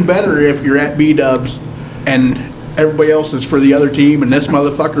it's even better if you're at B-dubs and everybody else is for the other team, and this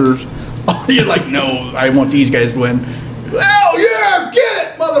motherfucker's. Oh, you're like, no, I want these guys to win. Hell yeah, get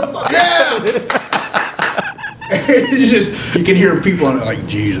it, motherfucker! Yeah. It's just you can hear people on it like,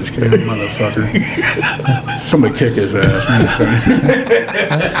 Jesus, motherfucker! Somebody kick his ass.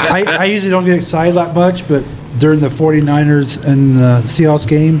 I usually don't get excited that much, but during the 49ers and the Seahawks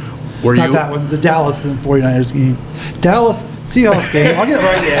game, Were not you? that one, the Dallas and 49ers game. Dallas Seahawks game. I'll get it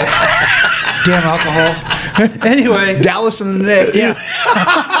right yet. Damn alcohol. Anyway, Dallas and the Knicks.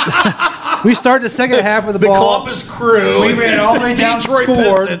 we started the second half with the the ball. Columbus Crew. We ran all the way down, Detroit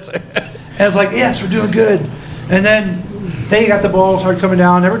scored. Pistons. And it's like, yes, we're doing good. And then they got the ball, started coming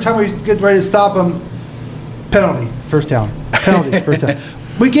down. Every time we get ready to stop them, penalty, first down. Penalty, first down.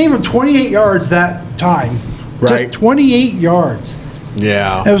 We gave them 28 yards that time. Right. Just 28 yards.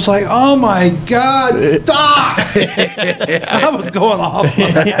 Yeah. It was like, oh my God, stop! I was going off.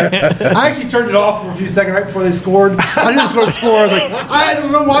 I actually turned it off for a few seconds right before they scored. I knew they was going to score. I was like, I had to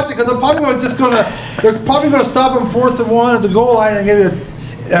go watch it because they're probably going to stop them 4th and 1 at the goal line and get it.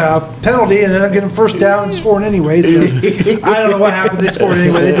 penalty and ended up getting first down and scoring anyway. So I don't know what happened. They scored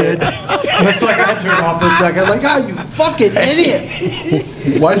anyway. They did. It's like I turned off for a second. Like, oh, you fucking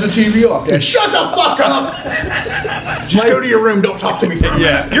idiot! Why is the TV off? Dad? Shut the fuck up! Just go to your room. Don't talk to me for a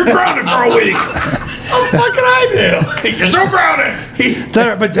minute. You're grounded for a week. What the fuck can I do? You're still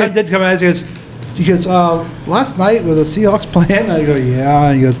grounded. But Ted did come out. He goes, last night with the Seahawks playing. I go, yeah.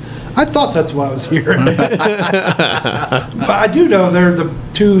 And he goes, I thought that's what I was hearing. But I do know they're the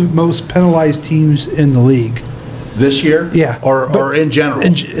two most penalized teams in the league. This year? Yeah. Or in general?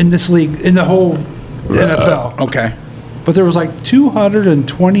 In this league, in the whole NFL. Okay. But there was like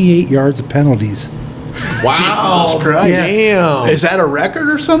 228 yards of penalties. Wow. Jesus Christ. Yeah. Damn. Is that a record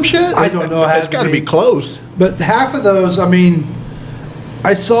or some shit? I don't know. It's got to be close. But half of those, I mean,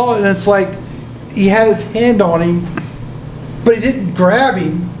 I saw it and it's like he had his hand on him, but he didn't grab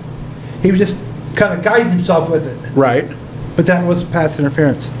him. He was just kind of guiding himself with it. Right. But that was pass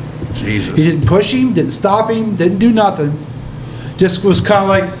interference. Jesus. He didn't push him, didn't stop him, didn't do nothing. Just was kind of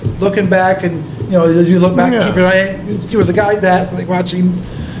like looking back and, you know, as you look back and keep your eye, you see where the guy's at, like watching him,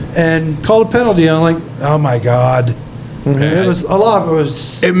 and called a penalty. And I'm like, oh my God. It was a lot of it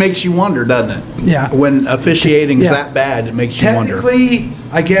was. It makes you wonder, doesn't it? Yeah. When officiating's Yeah. that bad, it makes you wonder. Technically,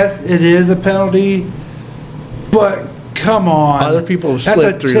 I guess it is a penalty, but come on. Other people have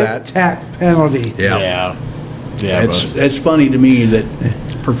slipped through that. That's a tic-tac penalty. Yeah. Yeah. It's funny to me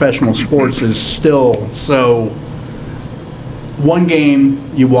that professional sports is still so. One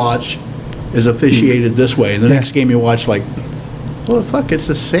game you watch is officiated this way, and the next game you watch, like, well, fuck, it's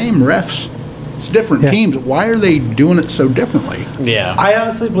the same refs. It's different Yeah. teams. Why are they doing it so differently? Yeah. I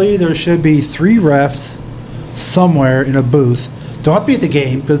honestly believe there should be 3 refs somewhere in a booth. Don't have to be at the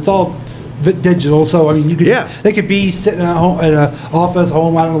game because it's all digital. So I mean, you could. Yeah. They could be sitting at home at an office,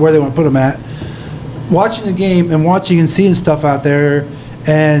 home. I don't know where they want to put them at. Watching the game and watching and seeing stuff out there,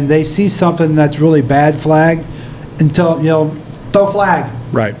 and they see something that's really bad, flag, and tell throw flag.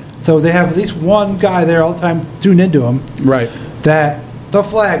 Right. So they have at least one guy there all the time tuned into them. Right. That the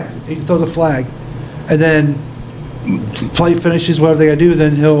flag, he throws a flag, and then play finishes whatever they got to do.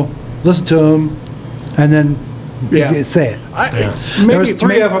 Then he'll listen to him, and then say it. There was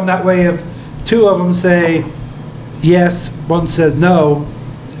 3 of them that way. If 2 of them say yes, one says no.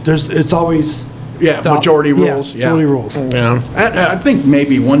 It's always majority rules. Majority rules. Yeah. I think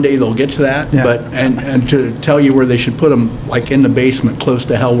maybe one day they'll get to that, Yeah. but and to tell you where they should put them, like in the basement, close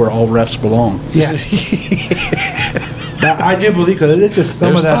to hell, where all refs belong. Yeah. Now, I do believe because it's just some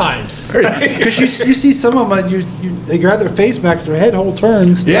There's of that. times. Because you see some of them, they grab their face back, their head whole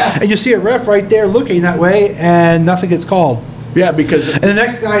turns. Yeah. And you see a ref right there looking that way, and nothing gets called. Yeah, because And the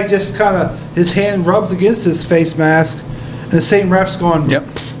next guy just kind of, his hand rubs against his face mask, and the same ref's going, yep.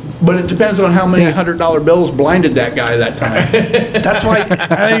 But it depends on how many Yeah. $100 bills blinded that guy that time. That's why,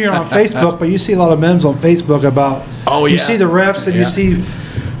 I know you're on Facebook, but you see a lot of memes on Facebook about, Oh, you yeah. see the refs and Yeah. you see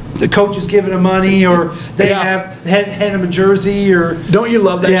the coaches giving them money, or they Yeah. hand them a jersey, or, Don't you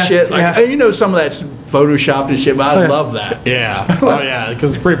love that Yeah, shit? Like, yeah. and you know, some of that's photoshopped and shit, but I Oh, yeah. love that. Yeah. Oh yeah.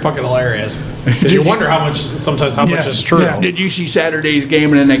 Because it's pretty fucking hilarious. Because you wonder how much Yeah. is true. Yeah. Did you see Saturday's game?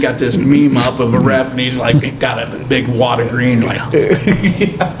 And then they got this meme up of a ref, and he's like, got a big wad of green. Like,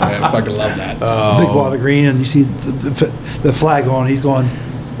 I fucking love that. big wad of green, and you see the flag on, he's going,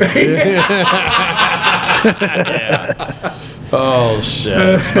 Oh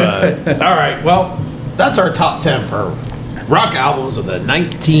shit! But all right, well, that's our top 10 for rock albums of the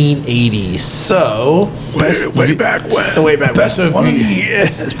 1980s. So way back when. way back when. So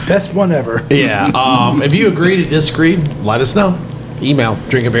if you- best one ever. yeah. If you agree to disagree, let us know. Email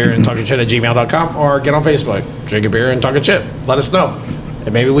drinkabeerandtalkingshit@gmail.com or get on Facebook. Drink a beer and talking shit. Let us know.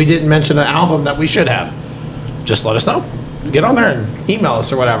 And maybe we didn't mention an album that we should have. Just let us know. Get on there and email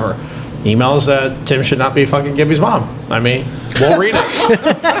us or whatever. Email us at Tim should not be fucking Gibby's mom. I mean, we'll read it.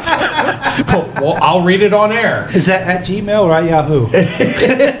 well, I'll read it on air. Is that at Gmail or at Yahoo?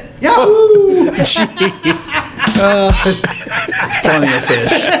 Yahoo! Plenty of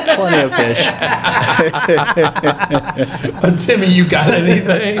fish. Plenty of fish. Timmy, you got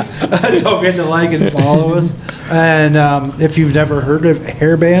anything? Don't forget to like and follow us. And if you've never heard of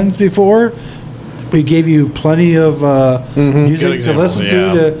hair bands before, we gave you plenty of music to examples, listen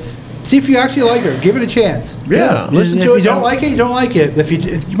yeah. to see if you actually like it. Give it a chance. Yeah. Listen And to if it. you don't like it, you don't like it. If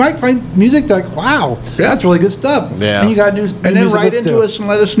you might find music like, wow, that's really good stuff. Yeah. And you got new And then music to write listen into to. us and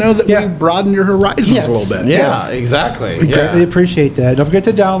let us know that Yeah. we broaden your horizons Yes. a little bit. Yeah, Yes. exactly. We greatly Yeah. appreciate that. Don't forget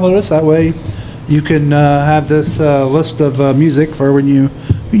to download us. That way, you can have this list of music for when you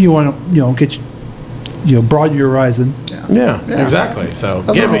want to get broaden your horizon. Yeah. Yeah, exactly. So,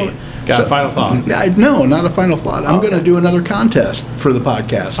 Nothing give wrong me. with- Got so- a final thought? No, not a final thought. I'm going to do another contest for the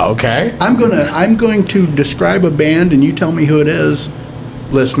podcast. Okay. I'm going to describe a band, and you tell me who it is,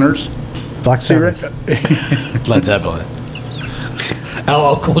 listeners. Black So you're Sabbath. Led Zeppelin.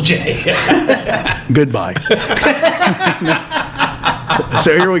 LL Cool J. Goodbye.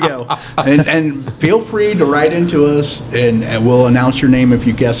 So here we go. And feel free to write into us, and we'll announce your name if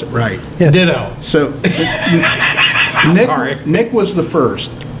you guess it right. Yes. Ditto. So Sorry. Nick was the first.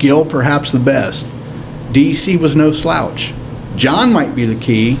 Gil perhaps the best. DC was no slouch. John might be the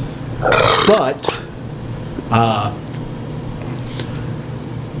key, but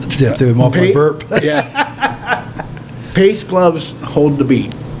If they off my burp. yeah. Pace gloves hold the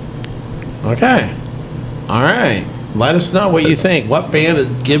beat. Okay. All right. Let us know what you think. What band is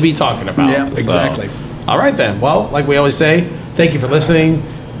Gibby talking about? Yeah, exactly. All right, then. Well, like we always say, thank you for listening.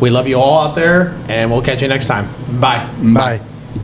 We love you all out there, and we'll catch you next time. Bye. Bye.